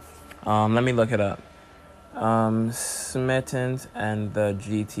 Let me look it up. Smittens and the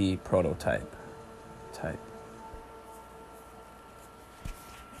GT prototype.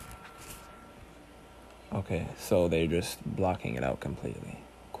 Okay, so they're just blocking it out completely.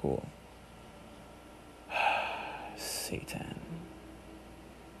 Cool. Satan.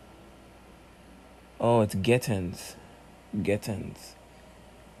 Oh, it's Gittins.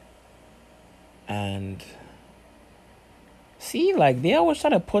 And see, like, they always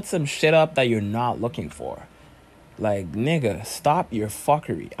try to put some shit up that you're not looking for. Like, nigga, stop your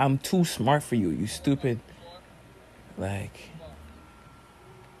fuckery. I'm too smart for you, you stupid. Like,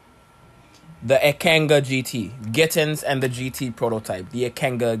 the Ekenga GT. Gittins and the GT prototype. The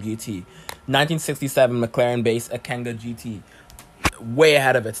Ekenga GT. 1967 McLaren-based Ekenga GT. Way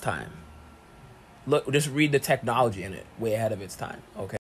ahead of its time. Look, just read the technology in it. Way ahead of its time. Okay.